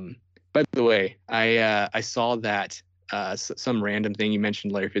 By the way, I saw that some random thing. You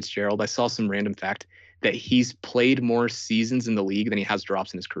mentioned Larry Fitzgerald. I saw some random fact that he's played more seasons in the league than he has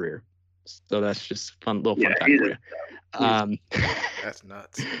drops in his career. So that's just fun fact for you. That's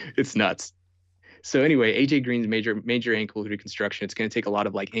nuts. It's nuts. So anyway, AJ Green's major ankle reconstruction. It's going to take a lot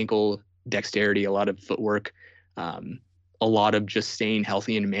of like ankle dexterity, a lot of footwork, a lot of just staying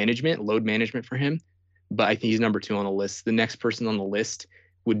healthy and load management for him. But I think he's number 2 on the list. The next person on the list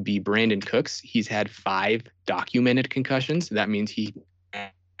would be Brandon Cooks. He's had 5 documented concussions. That means he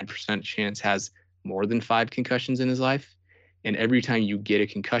 9% chance has more than 5 concussions in his life. And every time you get a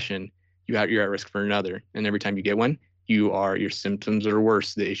concussion, you're at risk for another. And every time you get one, your symptoms are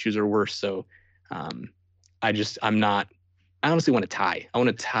worse, the issues are worse. So I honestly want to tie. I want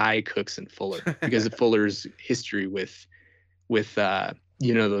to tie Cooks and Fuller because of Fuller's history with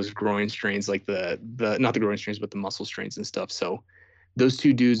those groin strains, like the not the groin strains, but the muscle strains and stuff. So those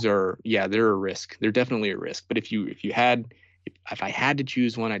two dudes they're a risk. They're definitely a risk. But if I had to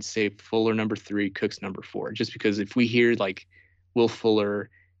choose one, I'd say Fuller number 3, Cooks number 4, just because if we hear like Will Fuller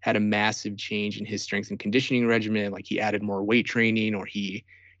had a massive change in his strength and conditioning regimen, like he added more weight training, or he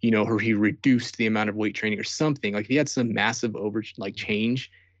reduced the amount of weight training or something, like he had some massive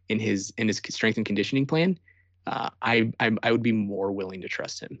change in his strength and conditioning plan, I would be more willing to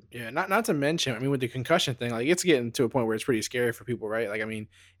trust him. Yeah, not to mention, I mean, with the concussion thing, like it's getting to a point where it's pretty scary for people, right? Like, I mean,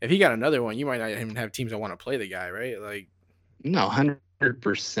 if he got another one, you might not even have teams that want to play the guy, right? Like, no,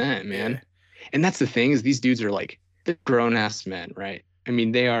 100%, man. Yeah. And that's the thing, is these dudes are like, they're grown ass men, right? I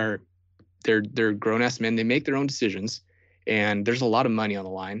mean, they're grown ass men. They make their own decisions, and there's a lot of money on the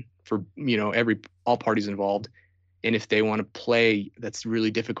line for all parties involved. And if they want to play, that's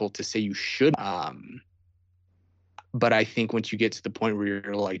really difficult to say you should. But I think once you get to the point where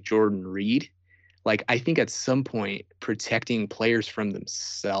you're like Jordan Reed, like I think at some point protecting players from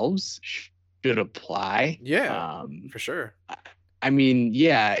themselves should apply. Yeah, for sure. I mean,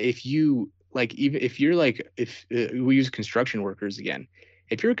 yeah, if you like, even if you're like, if we use construction workers again,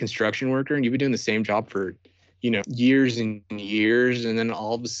 if you're a construction worker and you've been doing the same job for, years and years, and then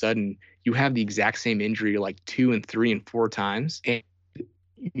all of a sudden you have the exact same injury like 2 and 3 and 4 times, and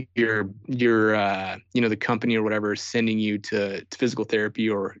your the company or whatever is sending you to physical therapy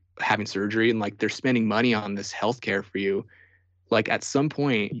or having surgery, and like they're spending money on this healthcare for you, like at some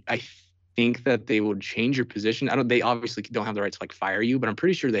point I think that they would change your position. They obviously don't have the right to like fire you, but I'm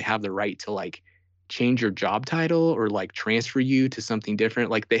pretty sure they have the right to like change your job title or like transfer you to something different.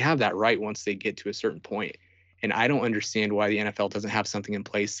 Like they have that right once they get to a certain point. And I don't understand why the NFL doesn't have something in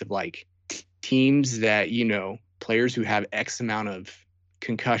place of like teams that, players who have X amount of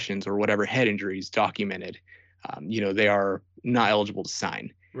concussions or whatever head injuries documented, they are not eligible to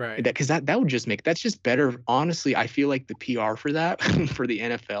sign. Right. Because that would just that's just better. Honestly, I feel like the PR for that for the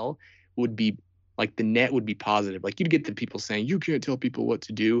NFL would be like, the net would be positive. Like you'd get the people saying you can't tell people what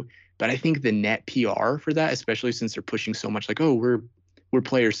to do, but I think the net PR for that, especially since they're pushing so much, like, oh, we're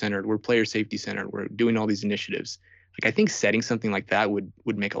player centered, we're player safety centered, we're doing all these initiatives. Like I think setting something like that would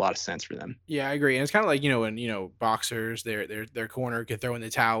make a lot of sense for them. Yeah, I agree. And it's kind of like, when boxers, their corner could throw in the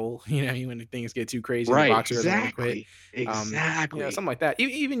towel, when things get too crazy. Right. The boxer Exactly. Exactly. Something like that.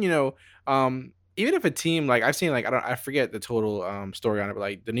 Even even if a team, like I've seen, like I forget the total story on it, but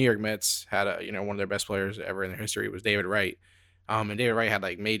like the New York Mets had one of their best players ever in their history was David Wright. And David Wright had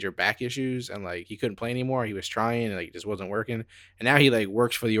like major back issues, and like he couldn't play anymore. He was trying, and like it just wasn't working. And now he like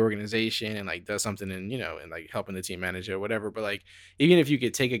works for the organization and like does something and like helping the team manage it or whatever. But like, even if you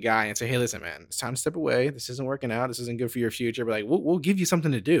could take a guy and say, hey, listen, man, it's time to step away. This isn't working out. This isn't good for your future. But like, we'll give you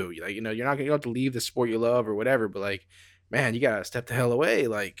something to do. Like, you're not gonna have to leave the sport you love or whatever. But like, man, you gotta step the hell away.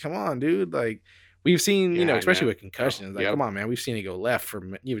 Like, come on, dude. Like, we've seen, especially with concussions, like, come on, man, we've seen it go left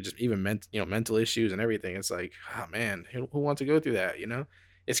for even mental issues and everything. It's like, oh man, who wants to go through that?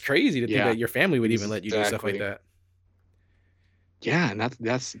 It's crazy to think that your family would even let you do stuff like that. Yeah, and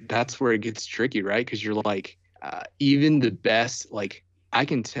that's where it gets tricky, right? Because you're like, even the best, like I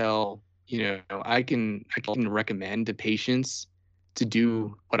can tell, I can recommend to patients to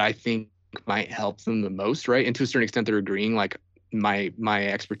do what I think might help them the most, right? And to a certain extent, they're agreeing, like, my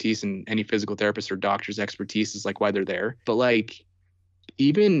expertise and any physical therapist or doctor's expertise is like why they're there. But like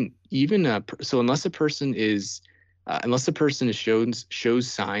so unless a person shows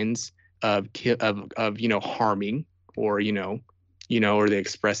signs of harming, or or they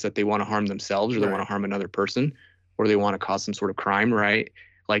express that they want to harm themselves, or they want to harm another person, or they want to cause some sort of crime, right?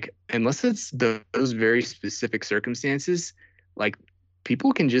 Like unless it's those very specific circumstances, like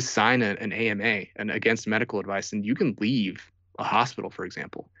people can just sign an AMA, and against medical advice, and you can leave a hospital, for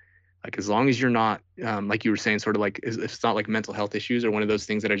example. Like as long as you're not like you were saying, sort of like if it's not like mental health issues or one of those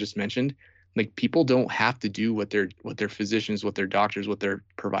things that I just mentioned, like people don't have to do what their physicians, what their doctors, what their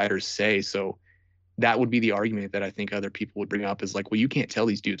providers say. So that would be the argument that I think other people would bring up, is like, well, you can't tell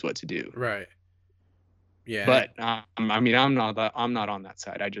these dudes what to do. Right. Yeah. But I mean, I'm not on that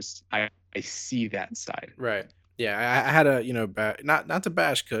side. I see that side. Right. Yeah, I had a not to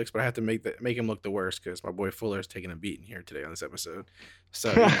bash Cooks, but I had to make him look the worst because my boy Fuller's taking a beating here today on this episode,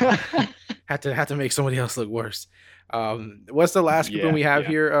 so had to make somebody else look worse. What's the last group we have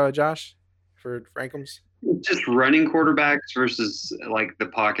here, Josh, for Frankums? Just running quarterbacks versus like the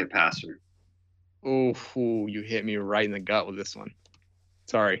pocket passer. Oh, you hit me right in the gut with this one.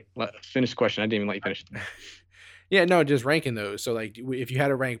 Sorry, finish the question. I didn't even let you finish. Yeah, no, just ranking those. So, like, if you had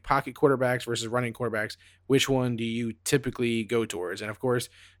to rank pocket quarterbacks versus running quarterbacks, which one do you typically go towards? And of course,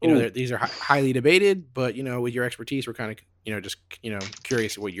 these are highly debated, but with your expertise, we're kind of, just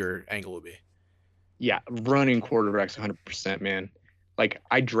curious what your angle would be. Yeah, running quarterbacks, 100%, man. Like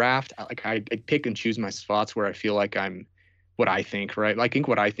I draft, like I pick and choose my spots where I feel like I'm what I think, right? I think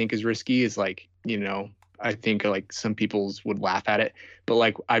what I think is risky is like, I think like some people would laugh at it, but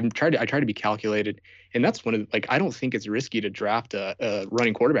like I try to be calculated, and that's one of like I don't think it's risky to draft a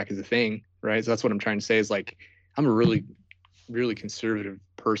running quarterback as a thing, right? So that's what I'm trying to say is like I'm a really, really conservative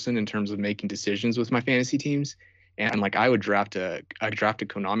person in terms of making decisions with my fantasy teams, and like I would draft a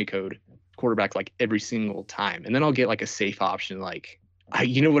Konami code quarterback like every single time, and then I'll get like a safe option like.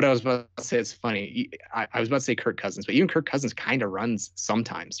 What I was about to say? It's funny. I was about to say Kirk Cousins, but even Kirk Cousins kind of runs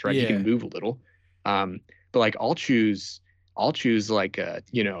sometimes, right? Yeah. He can move a little. But like I'll choose like a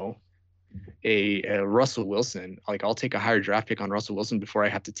Russell Wilson. Like I'll take a higher draft pick on Russell Wilson before I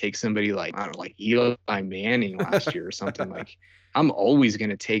have to take somebody like I don't know, like Eli Manning last year or something. Like I'm always going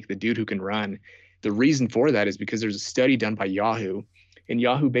to take the dude who can run. The reason for that is because there's a study done by Yahoo, and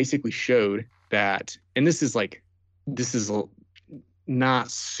Yahoo basically showed that, and this is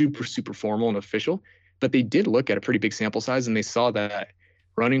not super formal and official, but they did look at a pretty big sample size, and they saw that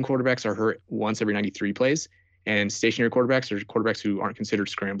running quarterbacks are hurt once every 93 plays, and stationary quarterbacks, or quarterbacks who aren't considered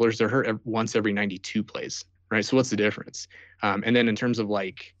scramblers, they're hurt once every 92 plays, right? So what's the difference? And then in terms of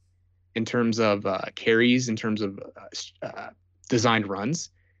carries, in terms of designed runs,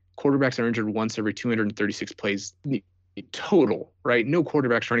 quarterbacks are injured once every 236 plays total, right? No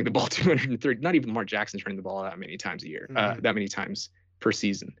quarterback's running the ball 230. Not even Lamar Jackson's running the ball that many times a year, that many times per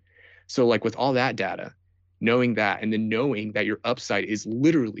season. So like with all that data, knowing that, and then knowing that your upside is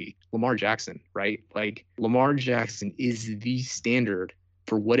literally Lamar Jackson, right? Like Lamar Jackson is the standard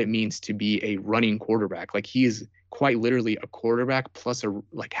for what it means to be a running quarterback. Like he is quite literally a quarterback plus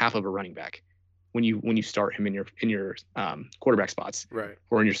like half of a running back when you start him in your quarterback spots, right?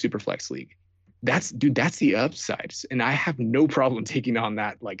 Or in your super flex league. That's the upside, and I have no problem taking on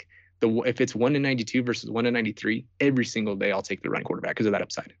that. Like if it's 1-92 versus 1-93, every single day I'll take the running quarterback because of that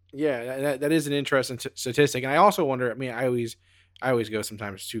upside. Yeah, that is an interesting statistic, and I also wonder. I mean, I always go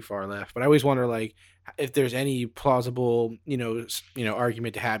sometimes too far left, but I always wonder like if there's any plausible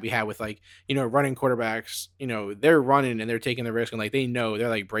argument to be had with like running quarterbacks. They're running and they're taking the risk, and like they know they're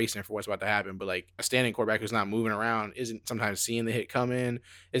like bracing for what's about to happen. But like a standing quarterback who's not moving around isn't sometimes seeing the hit come in,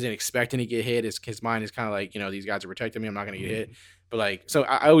 isn't expecting to get hit. His mind is kind of like these guys are protecting me, I'm not going to get hit. But like, so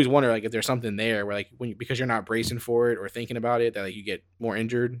I always wonder like if there's something there where like because you're not bracing for it or thinking about it, that like you get more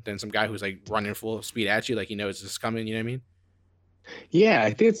injured than some guy who's like running full speed at you, like he knows this is coming. You know what I mean? Yeah,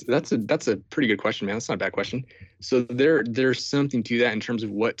 I think that's a pretty good question, man. That's not a bad question. So there's something to that in terms of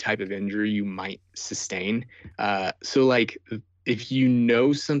what type of injury you might sustain. So like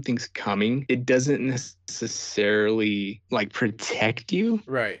if something's coming, it doesn't necessarily like protect you,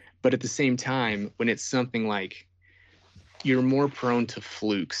 right? But at the same time, when it's something like you're more prone to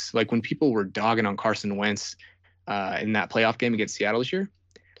flukes, like when people were dogging on Carson Wentz in that playoff game against Seattle this year,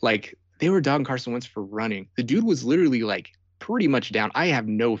 like they were dogging Carson Wentz for running. The dude was literally like pretty much down. I have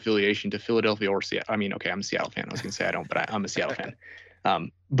no affiliation to Philadelphia or Seattle. I mean, okay, I'm a Seattle fan. I was gonna say I don't, but I'm a Seattle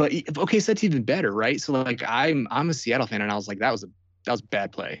fan. But okay, so that's even better, right? So like I'm a Seattle fan, and I was like, that was a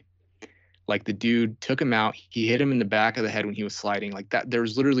bad play. Like the dude took him out. He hit him in the back of the head when he was sliding. Like that, there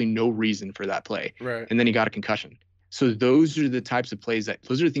was literally no reason for that play. Right. And then he got a concussion. So those are the types of plays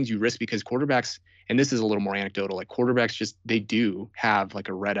those are the things you risk because quarterbacks, and this is a little more anecdotal, like quarterbacks they do have like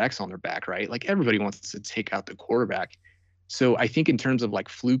a red X on their back, right? Like everybody wants to take out the quarterback. So I think in terms of like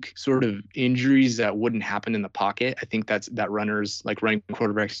fluke sort of injuries that wouldn't happen in the pocket, I think that runners, like running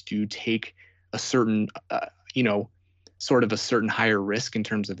quarterbacks, do take a certain, sort of a certain higher risk in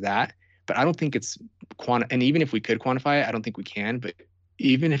terms of that. But I don't think it's and even if we could quantify it, I don't think we can. But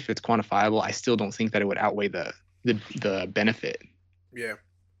even if it's quantifiable, I still don't think that it would outweigh the benefit. Yeah.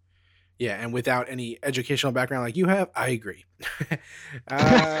 Yeah, and without any educational background like you have, I agree.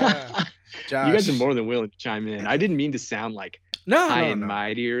 Josh. You guys are more than willing to chime in. I didn't mean to sound like high and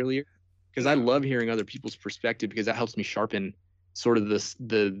mighty earlier, because I love hearing other people's perspective because that helps me sharpen sort of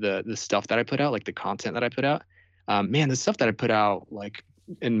the stuff that I put out, like the content that I put out. Man, the stuff that I put out like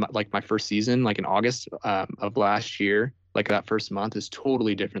in my first season, like in August of last year, like that first month is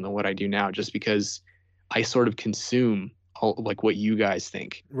totally different than what I do now, just because I sort of consume like what you guys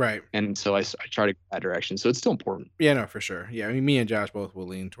think, right? And so I try to go that direction. So it's still important. Yeah, no, for sure. Yeah, I mean, me and Josh both will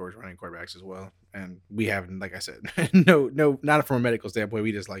lean towards running quarterbacks as well, and we haven't, like I said, no, not from a medical standpoint.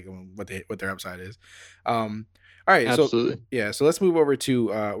 We just like what their upside is. All right, absolutely. So let's move over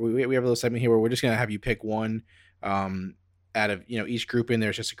to we have a little segment here where we're just gonna have you pick one Out of each group in there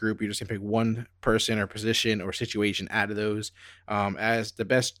is just a group. You're just gonna pick one person or position or situation out of those as the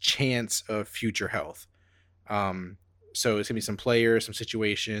best chance of future health. So it's gonna be some players, some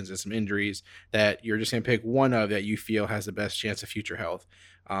situations, and some injuries that you're just gonna pick one of that you feel has the best chance of future health.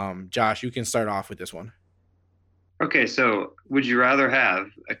 Josh, you can start off with this one. Okay, so would you rather have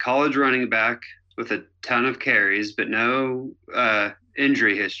a college running back with a ton of carries but no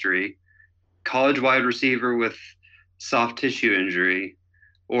injury history, college wide receiver with soft tissue injury,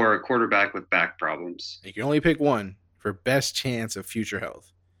 or a quarterback with back problems? You can only pick one for best chance of future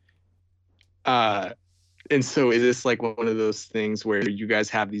health. And so is this like one of those things where you guys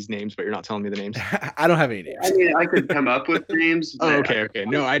have these names, but you're not telling me the names? I don't have any names. I mean, I could come up with names. Oh, okay.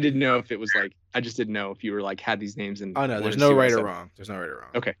 No, I didn't know if it was like, I just didn't know if you were like, had these names and. Oh, no, there's no right or wrong. There's no right or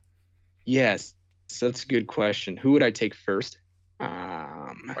wrong. Okay. Yes. So that's a good question. Who would I take first?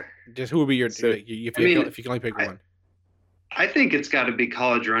 Just who would be your, So, if you can only pick one? I think it's got to be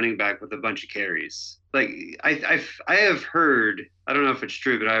college running back with a bunch of carries. Like I have heard, I don't know if it's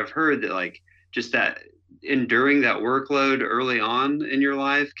true, but I've heard that like just that enduring that workload early on in your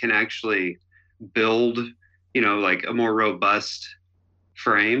life can actually build, like a more robust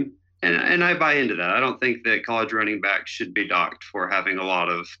frame. And I buy into that. I don't think that college running backs should be docked for having a lot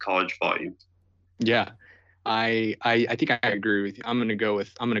of college volume. Yeah. I think I agree with you. I'm gonna go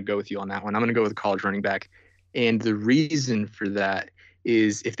with you on that one. I'm gonna go with college running back. And the reason for that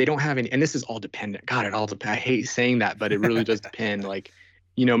is if they don't have any, and this is all dependent. God, it all depends. I hate saying that, but it really does depend. Like,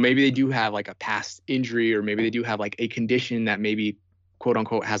 maybe they do have like a past injury, or maybe they do have like a condition that maybe quote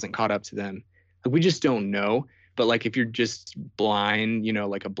unquote hasn't caught up to them. Like, we just don't know. But like, if you're just blind,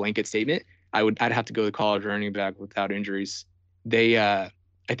 like a blanket statement, I'd have to go to college running back without injuries. I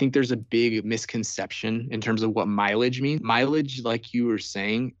think there's a big misconception in terms of what mileage means. Mileage, like you were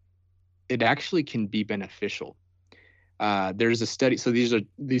saying, it actually can be beneficial. There's a study. So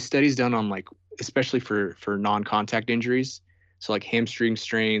these studies done on like, especially for non-contact injuries. So like hamstring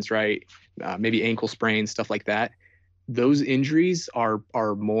strains, right? Maybe ankle sprains, stuff like that. Those injuries are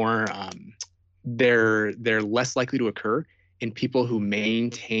more, they're less likely to occur in people who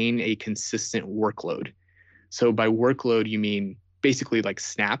maintain a consistent workload. So by workload, you mean basically like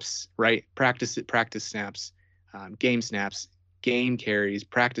snaps, right? Practice snaps, game snaps, game carries,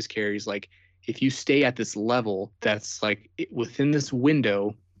 practice carries. Like if you stay at this level that's like within this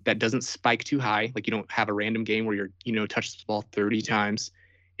window that doesn't spike too high, like you don't have a random game where you're, touch the ball 30 times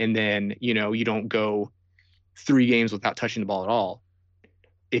and then, you don't go 3 games without touching the ball at all.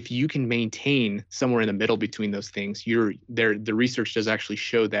 If you can maintain somewhere in the middle between those things, the research does actually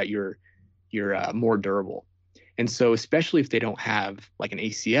show that you're more durable. And so especially if they don't have like an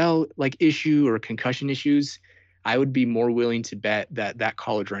ACL like issue or concussion issues, I would be more willing to bet that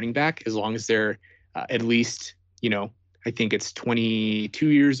college running back, as long as they're at least, I think it's 22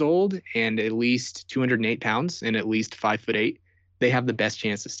 years old and at least 208 pounds and at least 5'8", they have the best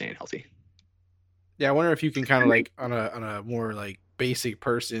chance of staying healthy. Yeah, I wonder if you can kind of like on a more like basic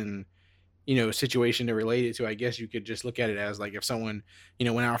person, situation to relate it to. I guess you could just look at it as like if someone,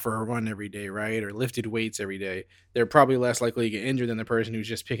 went out for a run every day, right? Or lifted weights every day, they're probably less likely to get injured than the person who's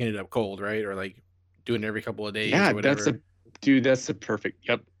just picking it up cold, right? Or like doing it every couple of days. Yeah, or whatever.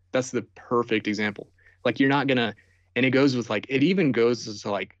 That's the perfect example. Like you're not gonna, and it goes with like, it even goes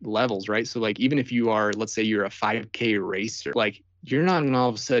to like levels, right? So like, even if you are, let's say you're a 5K racer, like you're not gonna all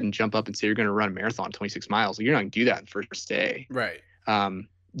of a sudden jump up and say you're gonna run a marathon 26 miles. Like, you're not gonna do that in the first day. Right.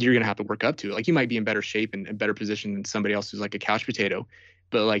 You're gonna have to work up to it. Like you might be in better shape and a better position than somebody else who's like a couch potato,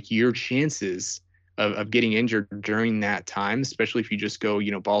 but like your chances of getting injured during that time, especially if you just go,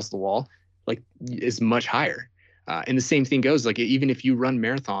 balls to the wall, like is much higher. And the same thing goes, like even if you run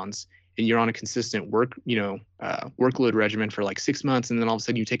marathons and you're on a consistent workload regimen for like 6 months, and then all of a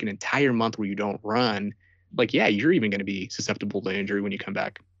sudden you take an entire month where you don't run, like, yeah, you're even going to be susceptible to injury when you come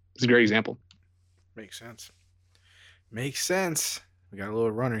back. It's a great example. Makes sense. We got a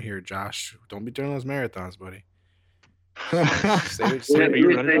little runner here, Josh. Don't be doing those marathons, buddy. When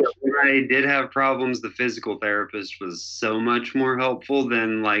I did have problems, the physical therapist was so much more helpful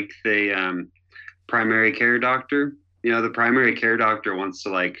than like the primary care doctor. The primary care doctor wants to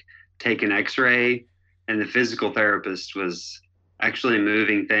like take an x-ray, and the physical therapist was actually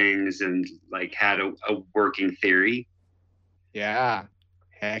moving things and like had a working theory. Yeah.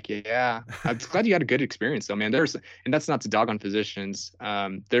 Heck yeah. I'm glad you had a good experience though, man. And that's not to dog on physicians.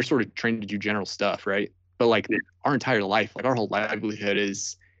 They're sort of trained to do general stuff, right? But like our entire life, like our whole livelihood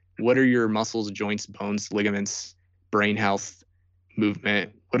is, what are your muscles, joints, bones, ligaments, brain health,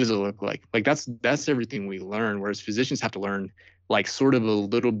 movement? What does it look like? Like that's everything we learn. Whereas physicians have to learn like sort of a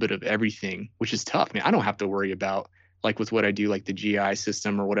little bit of everything, which is tough, man. I don't have to worry about like with what I do, like the GI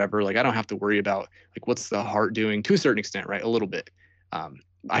system or whatever. Like I don't have to worry about like what's the heart doing to a certain extent, right? A little bit.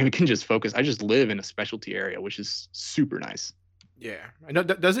 I can just focus. I just live in a specialty area, which is super nice. Yeah, I know.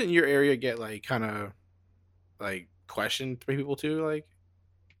 Doesn't your area get like kind of like questioned by people too? Like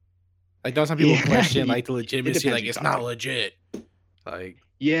don't some people question like the legitimacy? Like it's not legit. Like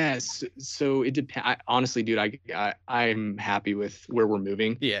yes, so it depends. Honestly, dude, I'm happy with where we're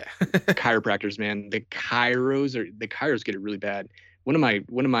moving. Yeah, chiropractors, man. The chiros get it really bad. One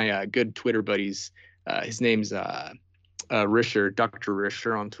of my good Twitter buddies, his name's Risher, Dr.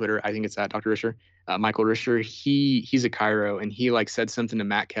 Risher on Twitter. I think it's at Dr. Risher. Michael Risher. He's a chiro, and he like said something to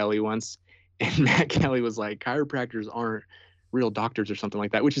Matt Kelly once, and Matt Kelly was like, chiropractors aren't real doctors or something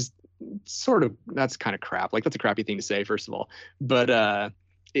like that, which is sort of, that's kind of crap. Like that's a crappy thing to say, first of all. But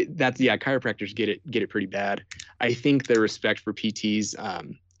chiropractors get it pretty bad. I think the respect for PTs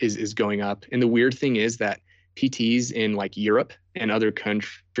is going up. And the weird thing is that PTs in like Europe and other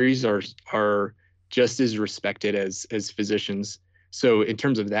countries are just as respected as physicians. So in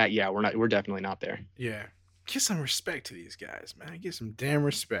terms of that, yeah, we're definitely not there. Yeah. Give some respect to these guys, man. Give some damn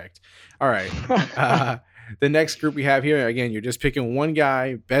respect. All right. The next group we have here, again, you're just picking one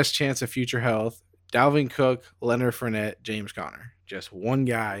guy, best chance of future health. Dalvin Cook, Leonard Fournette, James Conner. Just one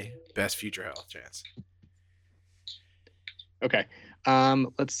guy, best future health chance. Okay.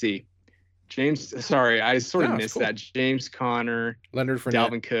 Let's see. Sorry, I sort of missed that. James Conner, Leonard Fournette,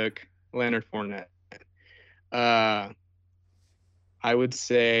 Dalvin Cook, Leonard Fournette. I would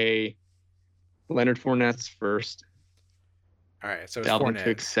say Leonard Fournette's first. All right, so Dalvin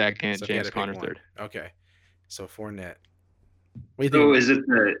Cook second, so James Conner third. Okay, so Fournette. So is it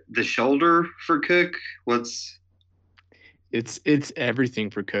the shoulder for Cook? It's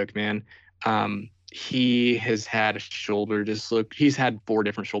everything for Cook, man. He has had he's had 4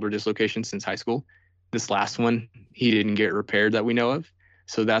 different shoulder dislocations since high school. This last one, he didn't get repaired that we know of.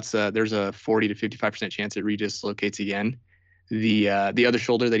 So there's a 40 to 55% chance it redislocates again. The other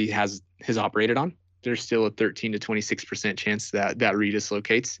shoulder that he has operated on, there's still a 13 to 26% chance that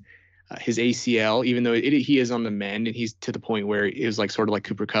redislocates. His ACL, even though he is on the mend and he's to the point where it was like sort of like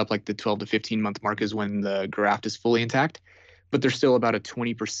Cooper Kupp, like the 12 to 15 month mark is when the graft is fully intact. But there's still about a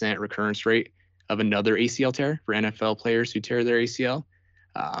 20% recurrence rate of another ACL tear for NFL players who tear their ACL.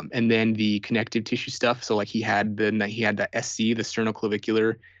 And then the connective tissue stuff. So like he had the SC, the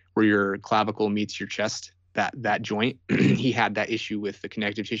sternoclavicular, where your clavicle meets your chest, that joint. He had that issue with the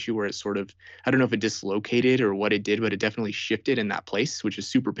connective tissue where it sort of, I don't know if it dislocated or what it did, but it definitely shifted in that place, which is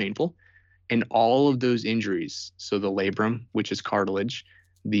super painful. And all of those injuries, so the labrum, which is cartilage,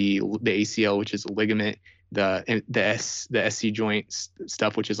 the ACL, which is a ligament, the SC joint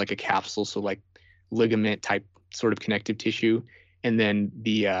stuff, which is like a capsule, so like ligament type sort of connective tissue, and then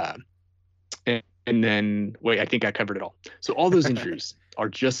I think I covered it all. So all those injuries are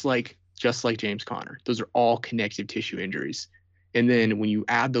just like James Conner. Those are all connective tissue injuries. And then when you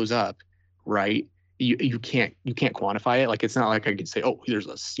add those up, right, you can't quantify it. Like it's not like I could say, oh, there's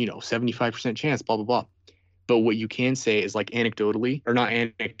a 75% chance, blah blah blah. But what you can say is like anecdotally, or not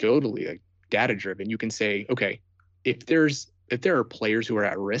anecdotally, like data driven, you can say, okay, if there are players who are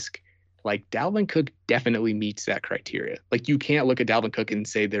at risk, like Dalvin Cook definitely meets that criteria. Like you can't look at Dalvin Cook and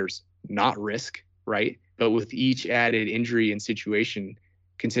say there's not risk, right? But with each added injury and situation,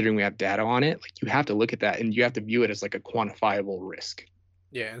 considering we have data on it, like you have to look at that and you have to view it as like a quantifiable risk.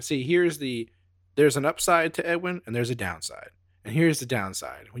 Yeah, and see, there's an upside to Edwin and there's a downside. And here's the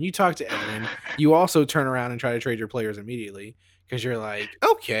downside. When you talk to Edwin, you also turn around and try to trade your players immediately because you're like,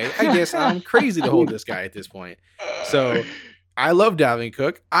 okay, I guess I'm crazy to hold this guy at this point. So I love Dalvin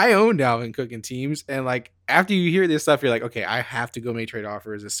Cook. I own Dalvin Cook in teams. And like after you hear this stuff, you're like, okay, I have to go make trade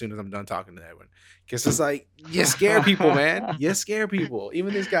offers as soon as I'm done talking to Edwin. Because it's like, you scare people, man. You scare people.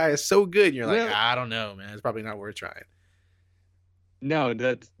 Even this guy is so good. And you're like, I don't know, man. It's probably not worth trying. No,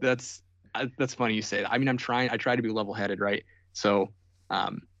 that's funny you say that. I mean, I try to be level-headed, right? So,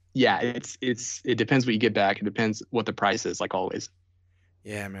 yeah, it depends what you get back. It depends what the price is, like always.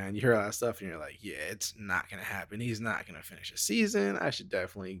 Yeah, man. You hear all that stuff and you're like, yeah, it's not going to happen. He's not going to finish a season. I should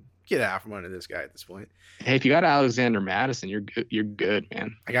definitely get out from under this guy at this point. Hey, if you got Alexander Madison, you're good,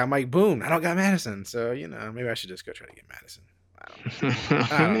 man. I got Mike Boone. I don't got Madison. So, maybe I should just go try to get Madison. I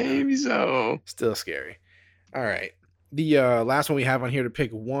don't know. Maybe so. Still scary. All right. The last one we have on here to pick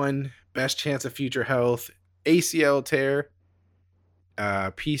one, best chance of future health, ACL tear,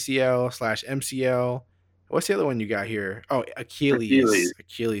 PCL/MCL. What's the other one you got here? Oh,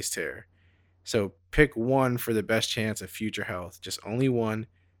 Achilles tear. So pick one for the best chance of future health. Just only one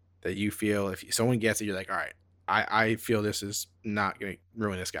that you feel if someone gets it, you're like, all right, I feel this is not going to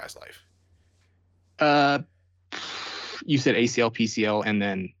ruin this guy's life. You said ACL, PCL, and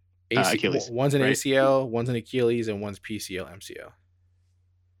then Achilles. One's an right? ACL, one's an Achilles, and one's PCL, MCL.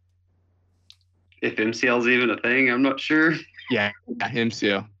 If MCL is even a thing, I'm not sure. Yeah,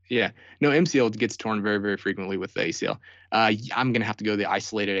 MCL. Yeah. No, MCL gets torn very, very frequently with the ACL. I'm going to have to go the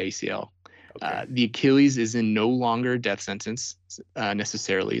isolated ACL. Okay. The Achilles is in no longer a death sentence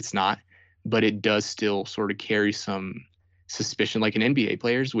necessarily. It's not, but it does still sort of carry some suspicion, like in NBA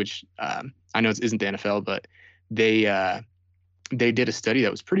players, which I know it isn't the NFL, but they did a study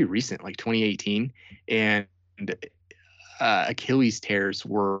that was pretty recent, like 2018, and Achilles tears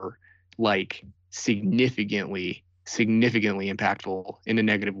were like significantly impactful in a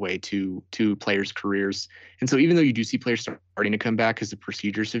negative way to players' careers. And so even though you do see players starting to come back because the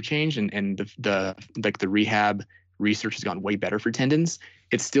procedures have changed and the rehab research has gotten way better for tendons,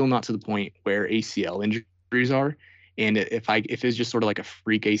 it's still not to the point where ACL injuries are. And if it's just sort of like a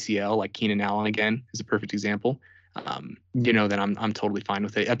freak ACL, like Keenan Allen again is a perfect example, then I'm totally fine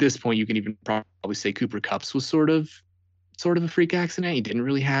with it. At this point, you can even probably say Cooper Kupp's was sort of a freak accident. He didn't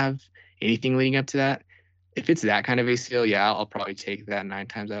really have anything leading up to that. If it's that kind of ACL, yeah, I'll probably take that 9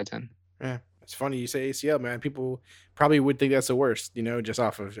 times out of 10. Yeah, it's funny you say ACL, man. People probably would think that's the worst, just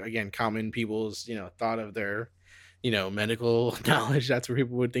off of, again, common people's, thought of their, medical knowledge. That's what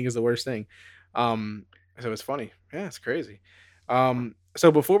people would think is the worst thing. So it's funny. Yeah, it's crazy. So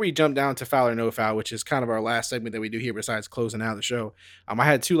before we jump down to foul or no foul, which is kind of our last segment that we do here besides closing out the show, I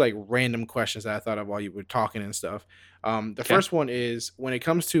had 2 like random questions that I thought of while you were talking and stuff. The first one is, when it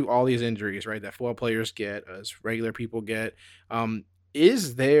comes to all these injuries, right, that football players get, as regular people get,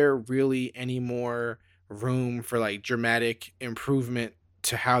 is there really any more room for like dramatic improvement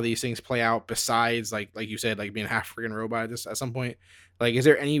to how these things play out besides like you said, like being half freaking robot at some point? Like, is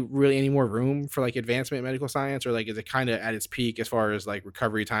there any more room for like advancement in medical science, or like is it kind of at its peak as far as like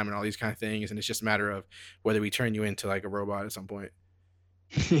recovery time and all these kind of things, and it's just a matter of whether we turn you into like a robot at some point?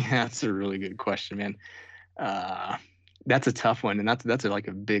 Yeah, that's a really good question, man. That's a tough one, and that's like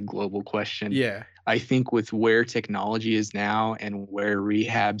a big global question. Yeah, I think with where technology is now and where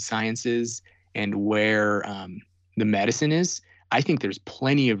rehab science is and where the medicine is, I think there's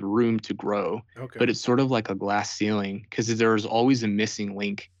plenty of room to grow. Okay. But it's sort of like a glass ceiling, because there's always a missing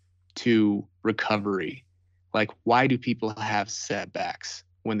link to recovery. Like, why do people have setbacks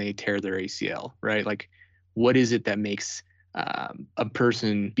when they tear their ACL, right? Like, what is it that makes a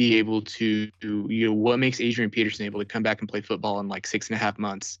person be able to, what makes Adrian Peterson able to come back and play football in like 6.5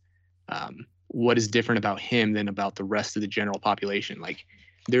 months? What is different about him than about the rest of the general population? Like,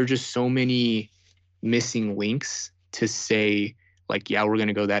 there are just so many missing links to say, like, yeah, we're going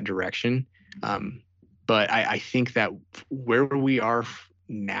to go that direction. But I think that where we are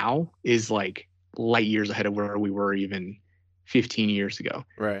now is like light years ahead of where we were even 15 years ago.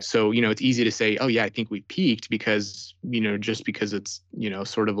 Right. So, it's easy to say, oh yeah, I think we peaked because, just because it's,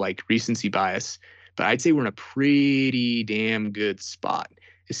 sort of like recency bias. But I'd say we're in a pretty damn good spot,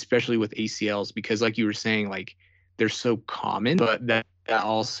 especially with ACLs, because like you were saying, like, they're so common, but that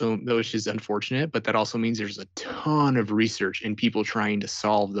also, which is unfortunate, but that also means there's a ton of research and people trying to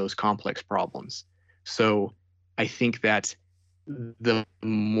solve those complex problems. So I think that the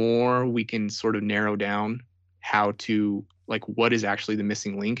more we can sort of narrow down how to, like, what is actually the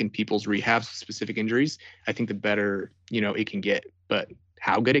missing link in people's rehab specific injuries, I think the better, it can get. But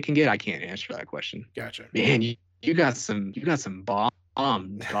how good it can get, I can't answer that question. Gotcha. Man, you got some bomb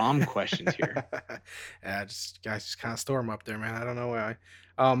questions here. Yeah, guys just kind of store them up there, man. I don't know why.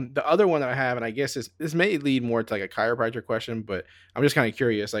 The other one that I have, and I guess this may lead more to like a chiropractor question, but I'm just kind of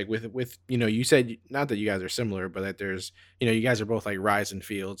curious, like with you said, not that you guys are similar, but that there's, you guys are both like rising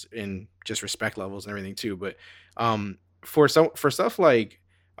fields in just respect levels and everything too. But for stuff like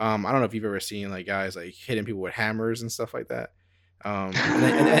I don't know if you've ever seen like guys like hitting people with hammers and stuff like that.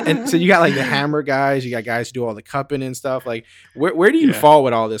 And so you got like the hammer guys, you got guys who do all the cupping and stuff. Like, where do you fall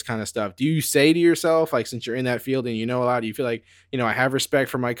with all this kind of stuff? Do you say to yourself, like, since you're in that field and you know a lot, do you feel like, I have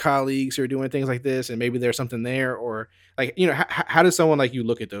respect for my colleagues who are doing things like this, and maybe there's something there? Or like, how does someone like you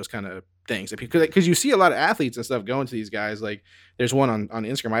look at those kind of things? Because you see a lot of athletes and stuff going to these guys. Like, there's one on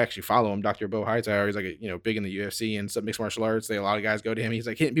Instagram, I actually follow him, Dr. Bo Hightower. He's like, big in the UFC and some mixed martial arts. A lot of guys go to him. He's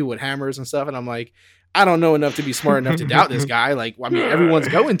like hitting people with hammers and stuff. And I'm like, I don't know enough to be smart enough to doubt this guy. Like, I mean, everyone's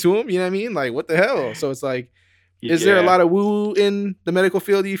going to him, you know what I mean? Like, what the hell? So it's like, is there a lot of woo in the medical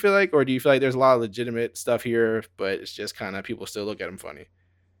field, do you feel like? Or do you feel like there's a lot of legitimate stuff here, but it's just kind of people still look at him funny?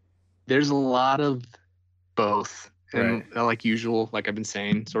 There's a lot of both. And Right. like usual, like I've been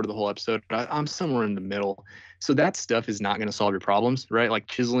saying sort of the whole episode, I'm somewhere in the middle. So that stuff is not going to solve your problems, right? Like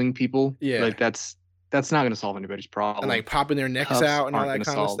chiseling people. Yeah. Like that's that's not going to solve anybody's problem. And like popping their necks Cuffs out and all aren't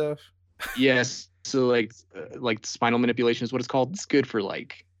that gonna kind of solve- stuff. Yes. So like spinal manipulation is what it's called. It's good for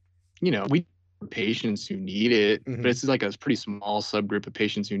like, we patients who need it, Mhm. but it's like a pretty small subgroup of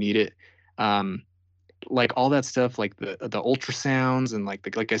patients who need it. Like all that stuff, like the ultrasounds and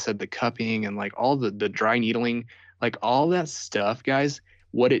like I said, the cupping and like all the dry needling, like all that stuff, guys,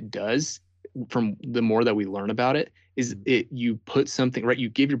 what it does from the more that we learn about it is you put something, right? You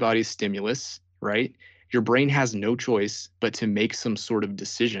give your body a stimulus, right? Your brain has no choice but to make some sort of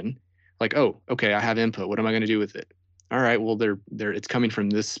decision. Like, oh, okay, I have input. What am I going to do with it? All right, well, it's coming from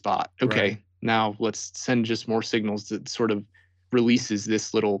this spot. Okay, Right. now let's send just more signals that sort of releases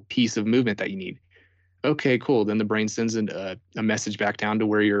this little piece of movement that you need. Okay, cool. Then the brain sends a message back down to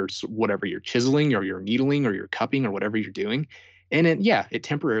where whatever you're chiseling or you're needling or you're cupping or whatever you're doing. And it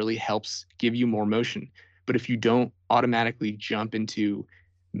temporarily helps give you more motion. But if you don't automatically jump into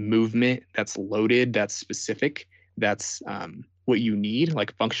movement that's loaded, that's specific, that's what you need,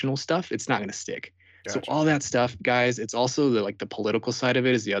 like functional stuff, it's not going to stick. So Gotcha. all that stuff, guys, it's also the political side of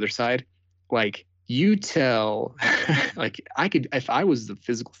it is the other side. Like you tell, like I could, if I was the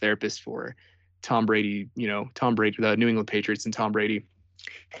physical therapist for Tom Brady, the New England Patriots and Tom Brady,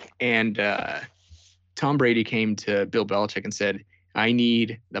 and Tom Brady came to Bill Belichick and said, I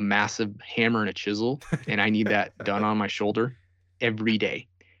need a massive hammer and a chisel, and I need that done on my shoulder every day.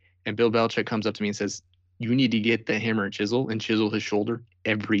 And Bill Belichick comes up to me and says, you need to get the hammer and chisel his shoulder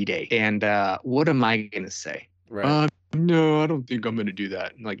every day. And what am I going to say? Right. No, I don't think I'm going to do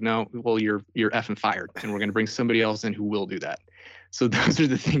that. Like, no, well, you're effing fired, and we're going to bring somebody else in who will do that. So those are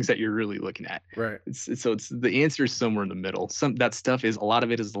the things that you're really looking at. Right. It's the answer is somewhere in the middle. That stuff is, a lot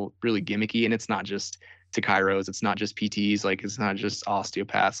of it is really gimmicky, and it's not just to chiros, it's not just PTs, like it's not just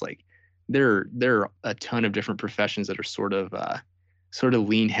osteopaths. Like there are a ton of different professions that are sort of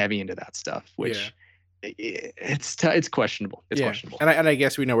lean heavy into that stuff, which it's questionable. It's questionable. And I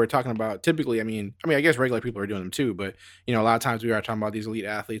guess we know we're talking about typically, I mean, I guess regular people are doing them too, but a lot of times we are talking about these elite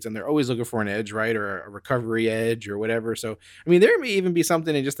athletes and they're always looking for an edge, right? Or a recovery edge or whatever. So, there may even be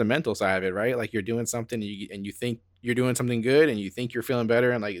something in just the mental side of it, right? Like you're doing something and you think you're doing something good and you think you're feeling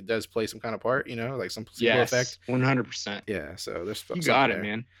better and like it does play some kind of part, like some placebo effect. 100%. Yeah. So there's you got it,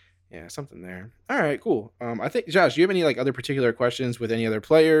 man. Yeah, something there. All right, cool. I think, Josh, do you have any like other particular questions with any other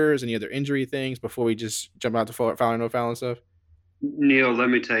players, any other injury things before we just jump out to foul or no foul and stuff? Neil, let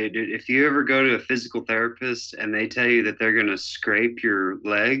me tell you, dude, if you ever go to a physical therapist and they tell you that they're going to scrape your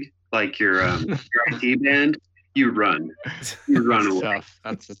leg, like your IT band, you run. You run away. Tough.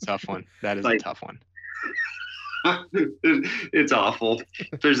 That's a tough one. That is a tough one. It's awful.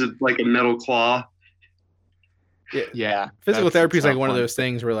 There's a metal claw. Yeah. Physical therapy is like one of those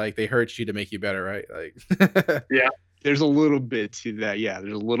things where like they hurt you to make you better, right? Like yeah. There's a little bit to that. Yeah,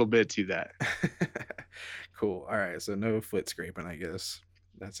 there's a little bit to that. Cool. All right. So no foot scraping, I guess.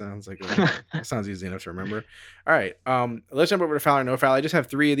 That sounds like that sounds easy enough to remember. All right. Let's jump over to foul or no foul. I just have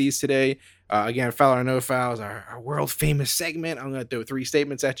 3 of these today. Again, foul or no foul is our world famous segment. I'm going to throw 3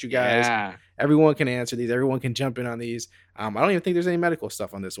 statements at you guys. Yeah. Everyone can answer these. Everyone can jump in on these. I don't even think there's any medical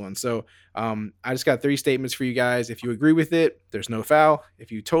stuff on this one. So I just got 3 statements for you guys. If you agree with it, there's no foul.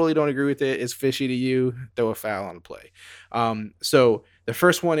 If you totally don't agree with it, it's fishy to you, throw a foul on the play. So the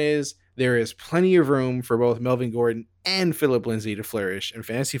first one is, there is plenty of room for both Melvin Gordon and Phillip Lindsay to flourish in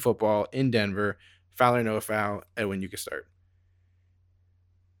fantasy football in Denver. Foul or no foul? Edwin, you can start.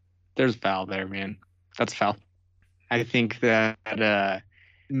 There's foul there, man. That's foul. I think that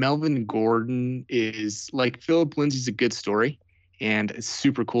Melvin Gordon is like, Phillip Lindsay's a good story and it's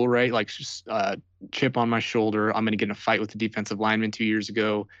super cool, right? Like just chip on my shoulder. I'm going to get in a fight with the defensive lineman 2 years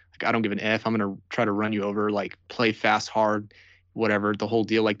ago. Like, I don't give an F. I'm going to try to run you over, like play fast, hard, whatever, the whole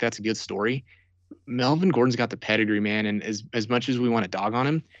deal. Like, that's a good story. Melvin Gordon's got the pedigree, man. And as much as we want to dog on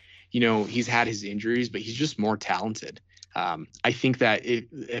him, he's had his injuries, but he's just more talented. I think that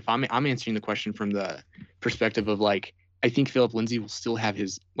if I'm answering the question from the perspective of like, I think Phillip Lindsay will still have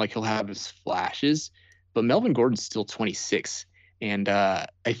he'll have his flashes, but Melvin Gordon's still 26. And I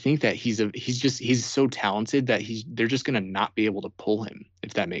think that he's so talented that they're just going to not be able to pull him,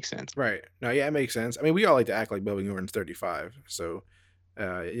 if that makes sense. Right. No, yeah, it makes sense. We all like to act like Melvin Gordon's 35. So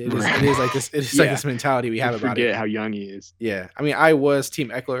it is like this. It's like this mentality we have about it. Forget how young he is. Yeah. I was Team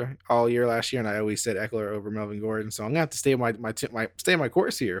Eckler all year last year, and I always said Eckler over Melvin Gordon. So I'm gonna have to stay my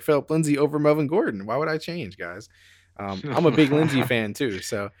course here. Phillip Lindsay over Melvin Gordon. Why would I change, guys? I'm a big Lindsay fan too.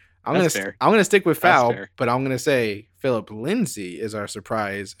 So I'm gonna stick with foul, but I'm gonna say Phillip Lindsay is our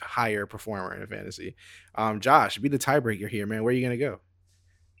surprise higher performer in fantasy. Josh, be the tiebreaker here, man. Where are you gonna go?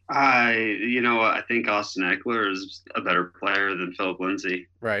 I think Austin Eckler is a better player than Phillip Lindsay.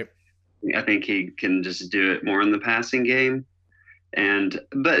 Right. I think he can just do it more in the passing game.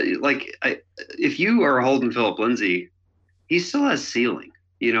 But if you are holding Philip Lindsay, he still has ceiling.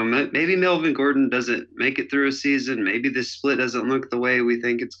 Maybe Melvin Gordon doesn't make it through a season. Maybe this split doesn't look the way we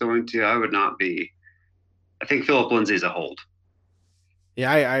think it's going to. I would not be. I think Philip Lindsay's a hold.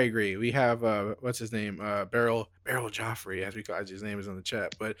 Yeah, I agree. We have what's his name? Beryl Joffrey, as his name is on the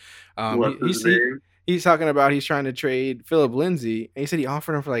chat. But he's talking about he's trying to trade Philip Lindsay, and he said he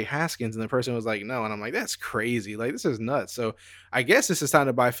offered him for like Haskins, and the person was like, no. And I'm like, that's crazy. Like, this is nuts. So I guess this is time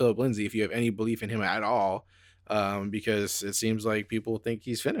to buy Philip Lindsay if you have any belief in him at all. Because it seems like people think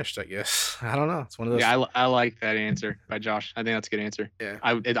he's finished, I guess. I don't know. It's one of those. Yeah, I like that answer by Josh. I think that's a good answer. Yeah.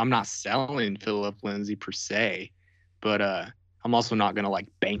 I'm not selling Philip Lindsay per se, but I'm also not going to like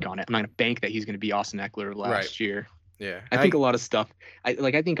bank on it. I'm not going to bank that he's going to be Austin Eckler last year. Yeah. I think a lot of stuff. I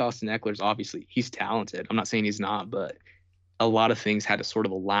think Austin Eckler's obviously he's talented. I'm not saying he's not, but a lot of things had to sort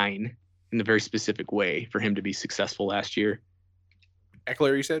of align in a very specific way for him to be successful last year.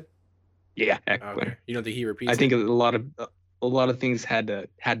 Eckler, you said? Yeah, Eckler. Okay. You don't think he repeats? I think a lot of things had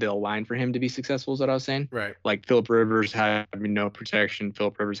to align for him to be successful. Is what I was saying. Right. Like Philip Rivers having no protection,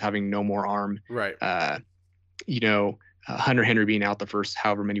 Philip Rivers having no more arm. Right. Hunter Henry being out the first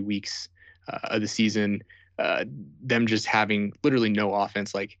however many weeks of the season. Them just having literally no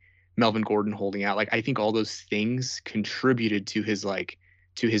offense. Like Melvin Gordon holding out. Like I think all those things contributed to his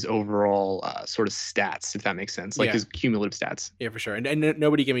overall sort of stats, if that makes sense, like his cumulative stats. Yeah, for sure. And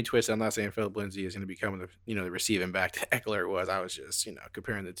nobody get me twisted. I'm not saying Philip Lindsay is going to become the receiving back that Eckler was. I was just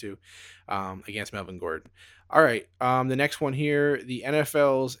comparing the two against Melvin Gordon. All right, the next one here, the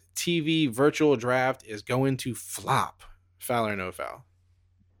NFL's TV virtual draft is going to flop. Foul or no foul?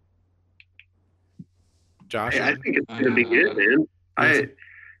 Josh, I think it's going to be good, man.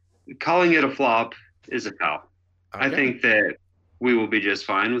 Calling it a flop is a foul. Okay. I think that we will be just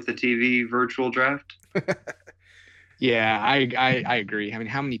fine with the TV virtual draft. Yeah, I agree. I mean,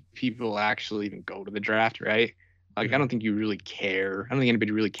 how many people actually even go to the draft, right? Like, I don't think you really care. I don't think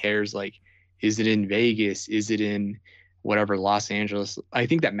anybody really cares. Like, is it in Vegas? Is it in whatever, Los Angeles? I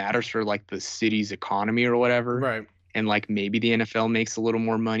think that matters for like the city's economy or whatever. Right. And like maybe the NFL makes a little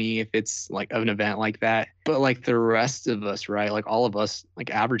more money if it's like an event like that. But like the rest of us, right? Like all of us, like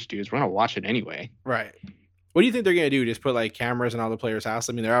average dudes, we're going to watch it anyway. Right. What do you think they're going to do? Just put like cameras in all the players' house?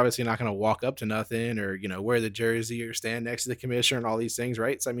 I mean, they're obviously not going to walk up to nothing or, wear the jersey or stand next to the commissioner and all these things,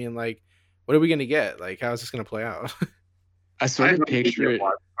 right? So, I mean, like, what are we going to get? Like, how is this going to play out? I sort of picture it.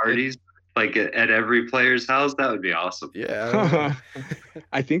 Parties like at every player's house. That would be awesome. Yeah.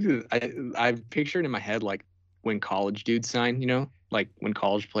 I think that I pictured in my head, like when college dudes sign, like when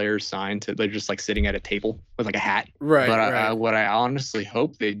college players sign they're just like sitting at a table with like a hat. Right. But what I honestly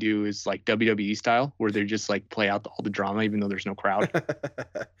hope they do is like WWE style, where they just like play out all the drama, even though there's no crowd.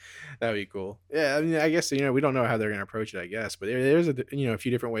 That'd be cool. Yeah. I mean, I guess, we don't know how they're going to approach it, I guess, but there's a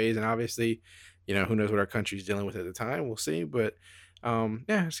few different ways. And obviously, who knows what our country's dealing with at the time. We'll see. But it's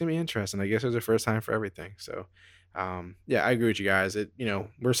going to be interesting. I guess there's a first time for everything. So, I agree with you guys.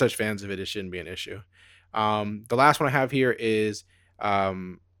 We're such fans of it. It shouldn't be an issue. The last one I have here is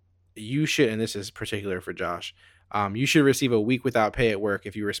you should, and this is particular for Josh, you should receive a week without pay at work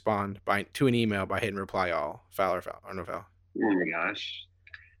if you respond to an email by hitting reply all. Foul or no foul? Oh my gosh.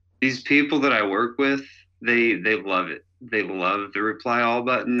 These people that I work with, they love it. They love the reply all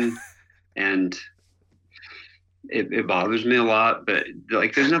button, and it bothers me a lot, but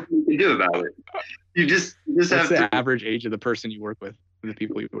like there's nothing you can do about it. You just What's have the average age of the person you work with, the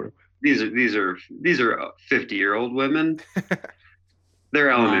people you work with? These are 50-year-old women.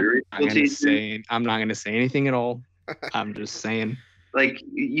 They're elementary school teachers. I'm not going to say anything at all. I'm just saying. Like,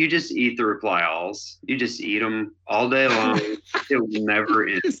 you just eat the reply alls. You just eat them all day long. It will never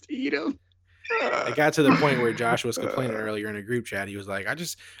end. Just eat them. It got to the point where Josh was complaining earlier in a group chat. He was like,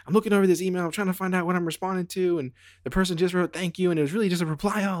 I'm looking over this email. I'm trying to find out what I'm responding to. And the person just wrote thank you. And it was really just a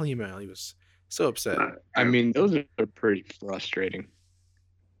reply all email. He was so upset. I mean, those are pretty frustrating.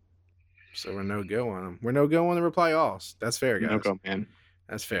 So we're no go on them. We're no go on the reply alls. That's fair, guys. No go, man.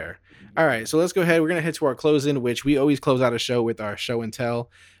 That's fair. All right, so let's go ahead. We're going to head to our close-in, which we always close out a show with our show and tell.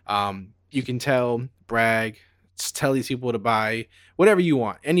 You can tell, brag, tell these people to buy whatever you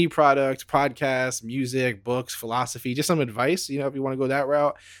want. Any product, podcast, music, books, philosophy, just some advice, if you want to go that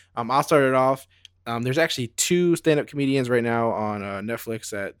route. I'll start it off. There's actually 2 stand-up comedians right now on Netflix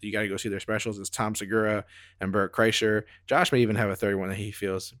that you got to go see their specials. It's Tom Segura and Bert Kreischer. Josh may even have a third one that he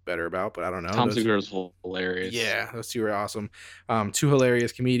feels better about, but I don't know. Tom Segura's hilarious. Yeah, those 2 are awesome. 2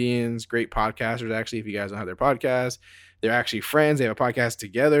 hilarious comedians, great podcasters, actually, if you guys don't have their podcast. They're actually friends. They have a podcast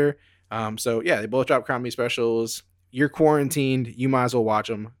together. They both drop comedy specials. You're quarantined. You might as well watch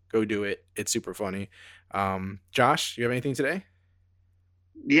them. Go do it. It's super funny. Josh, you have anything today?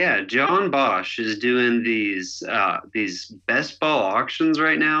 Yeah, John Bosch is doing these best ball auctions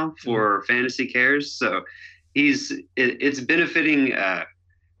right now for Fantasy Cares. So it's benefiting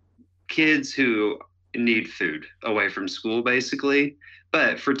kids who need food away from school, basically.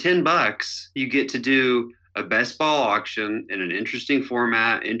 But for $10, you get to do a best ball auction in an interesting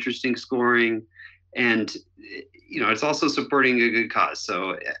format, interesting scoring, and it's also supporting a good cause.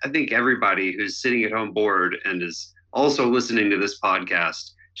 So I think everybody who's sitting at home bored and is also listening to this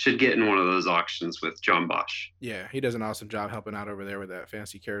podcast should get in one of those auctions with John Bosch. Yeah, he does an awesome job helping out over there with that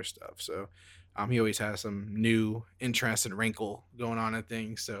Fantasy Care stuff. So he always has some new interest and wrinkle going on and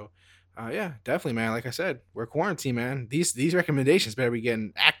things. So yeah, definitely, man. Like I said, we're quarantined, man. These recommendations better be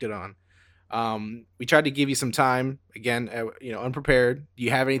getting acted on. We tried to give you some time again, unprepared. Do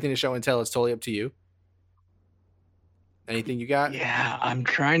you have anything to show and tell? It's totally up to you. Anything you got? Yeah, I'm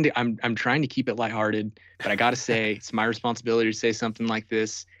trying to keep it lighthearted, but I gotta say it's my responsibility to say something like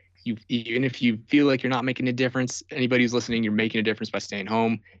this. Even if you feel like you're not making a difference, anybody who's listening, you're making a difference by staying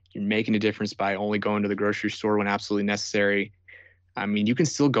home. You're making a difference by only going to the grocery store when absolutely necessary. I mean, you can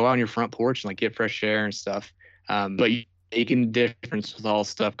still go out on your front porch and like get fresh air and stuff, but you're making a difference with all the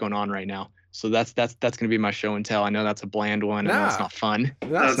stuff going on right now. So that's gonna be my show and tell. I know that's a bland one. I know it's not fun.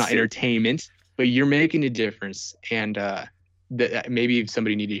 It's not entertainment. But you're making a difference, and maybe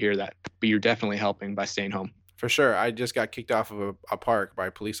somebody need to hear that. But you're definitely helping by staying home. For sure. I just got kicked off of a park by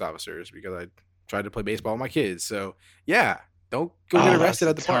police officers because I tried to play baseball with my kids. So yeah, don't go get arrested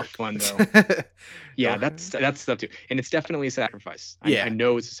at the park. Fun though. Yeah, that's stuff too, and it's definitely a sacrifice. I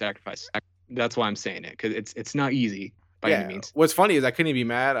know it's a sacrifice. That's why I'm saying it, because it's not easy by any means. What's funny is I couldn't even be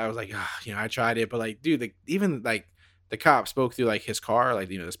mad. I was like, I tried it, but like, dude, the cop spoke through like his car, like,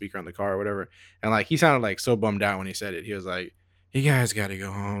 the speaker on the car or whatever. And like, he sounded like so bummed out when he said it. He was like, you guys got to go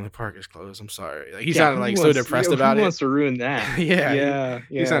home. The park is closed. I'm sorry. Like, he sounded like so depressed about it. Who wants to ruin that? Yeah.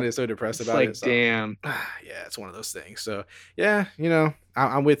 He sounded so depressed about it. So. Damn. Yeah, it's one of those things. So yeah,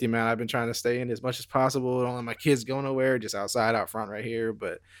 I'm with you, man. I've been trying to stay in as much as possible. Don't let my kids go nowhere, just outside, out front right here.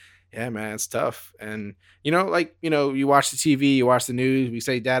 But yeah, man, it's tough. And, you watch the TV, you watch the news. We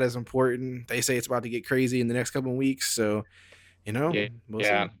say data is important. They say it's about to get crazy in the next couple of weeks. So, we'll see.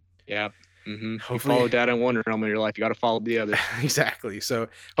 Yeah. Mm-hmm. Hopefully, you follow data in one realm of your life. You got to follow the other. Exactly. So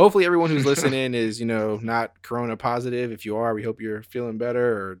hopefully everyone who's listening is, not corona positive. If you are, we hope you're feeling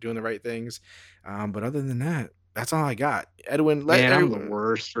better or doing the right things. But other than that, that's all I got. Edwin, I'm the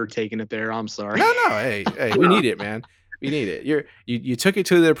worst for taking it there. I'm sorry. No. Hey, we need it, man. We need it. You took it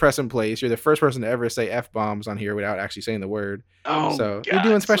to the depressing place. You're the first person to ever say F-bombs on here without actually saying the word. Oh, so God, you're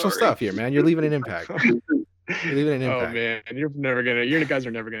doing special stuff here, man. You're leaving an impact. You're leaving an impact. Oh man, you guys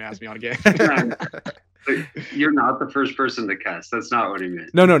are never gonna ask me on again. You're not the first person to cuss. That's not what he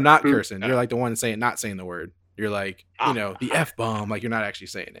meant. No, not cursing. You're like the one not saying the word. You're like, the F-bomb. Like, you're not actually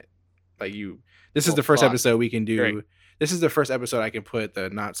saying it. Like, this is the first episode we can do. Great. This is the first episode I can put the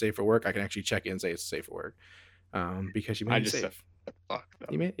not safe for work. I can actually check it and say it's safe for work. Because you made it safe.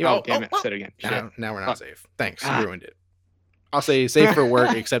 Damn it! Said it again. Now we're not safe. Thanks. You ruined it. I'll say safe for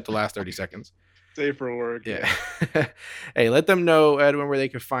work except the last 30 seconds. Safe for work. Yeah. Hey, let them know, Edwin, where they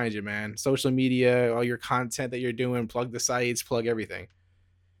can find you, man. Social media, all your content that you're doing, plug the sites, plug everything.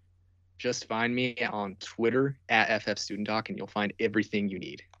 Just find me on Twitter at FFStudentTalk, and you'll find everything you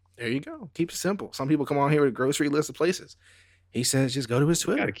need. There you go. Keep it simple. Some people come on here with a grocery list of places. He says just go to his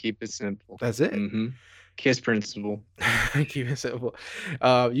Twitter. Got to keep it simple. That's it. Mm-hmm. KISS principle. Keep it simple.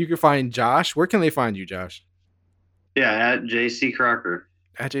 You can find Josh. Where can they find you, Josh? Yeah, at JC Crocker.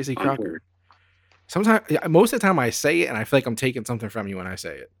 At JC Crocker. Sometimes, most of the time I say it and I feel like I'm taking something from you when I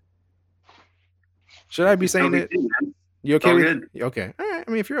say it. Should I be saying it? You okay with it? Okay. All right. I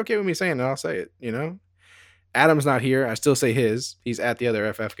mean, if you're okay with me saying it, I'll say it, Adam's not here. I still say his. He's at the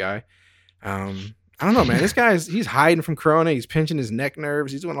other FF guy. I don't know, man. This he's hiding from Corona. He's pinching his neck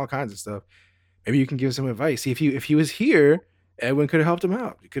nerves. He's doing all kinds of stuff. Maybe you can give some advice. See, if he was here, Edwin could have helped him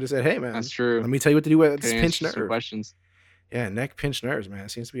out. He could have said, hey, man. That's true. Let me tell you what to do with this pinched nerve. Questions. Yeah, neck pinched nerves, man.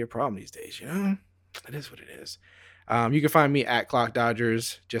 It seems to be a problem these days, It is what it is. You can find me at Clock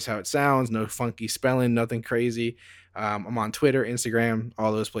Dodgers, just how it sounds. No funky spelling, nothing crazy. I'm on Twitter, Instagram,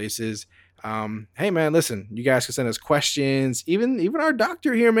 all those places. Hey, man, listen, you guys can send us questions. Even our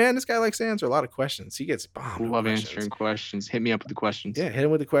doctor here, man, this guy likes to answer a lot of questions. He gets bombed. Love answering questions. Hit me up with the questions. Yeah, hit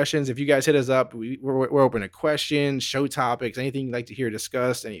him with the questions. If you guys hit us up, we're open to questions, show topics, anything you'd like to hear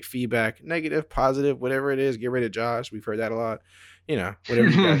discussed, any feedback, negative, positive, whatever it is. Get rid of Josh. We've heard that a lot. Whatever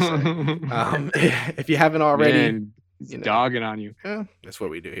you guys say. If you haven't already. Man, He's dogging on you. Yeah, that's what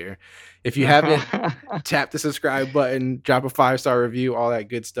we do here. If you haven't, tap the subscribe button, drop a 5-star review, all that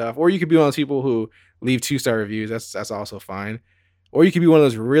good stuff. Or you could be one of those people who leave 2-star reviews. That's also fine. Or you could be one of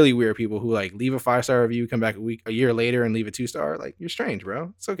those really weird people who like leave a 5-star review, come back a year later and leave a 2-star. Like, you're strange,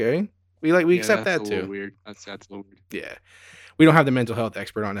 bro. It's okay. We accept that too. Weird. That's a little weird. Yeah. We don't have the mental health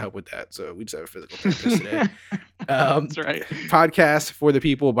expert on to help with that, so we just have a physical therapist today. That's right. Podcast for the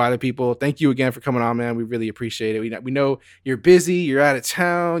people, by the people. Thank you again for coming on, man. We really appreciate it. We know you're busy, you're out of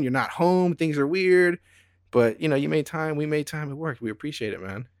town, you're not home, things are weird, but you made time. We made time. It worked. We appreciate it,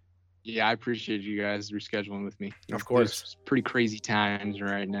 man. Yeah, I appreciate you guys rescheduling with me. Of course. It's pretty crazy times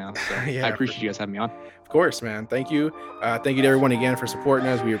right now. So Yeah, I appreciate you guys having me on. Of course, man. Thank you. Thank you to everyone again for supporting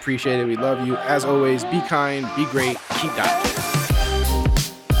us. We appreciate it. We love you. As always, be kind, be great, keep dodging.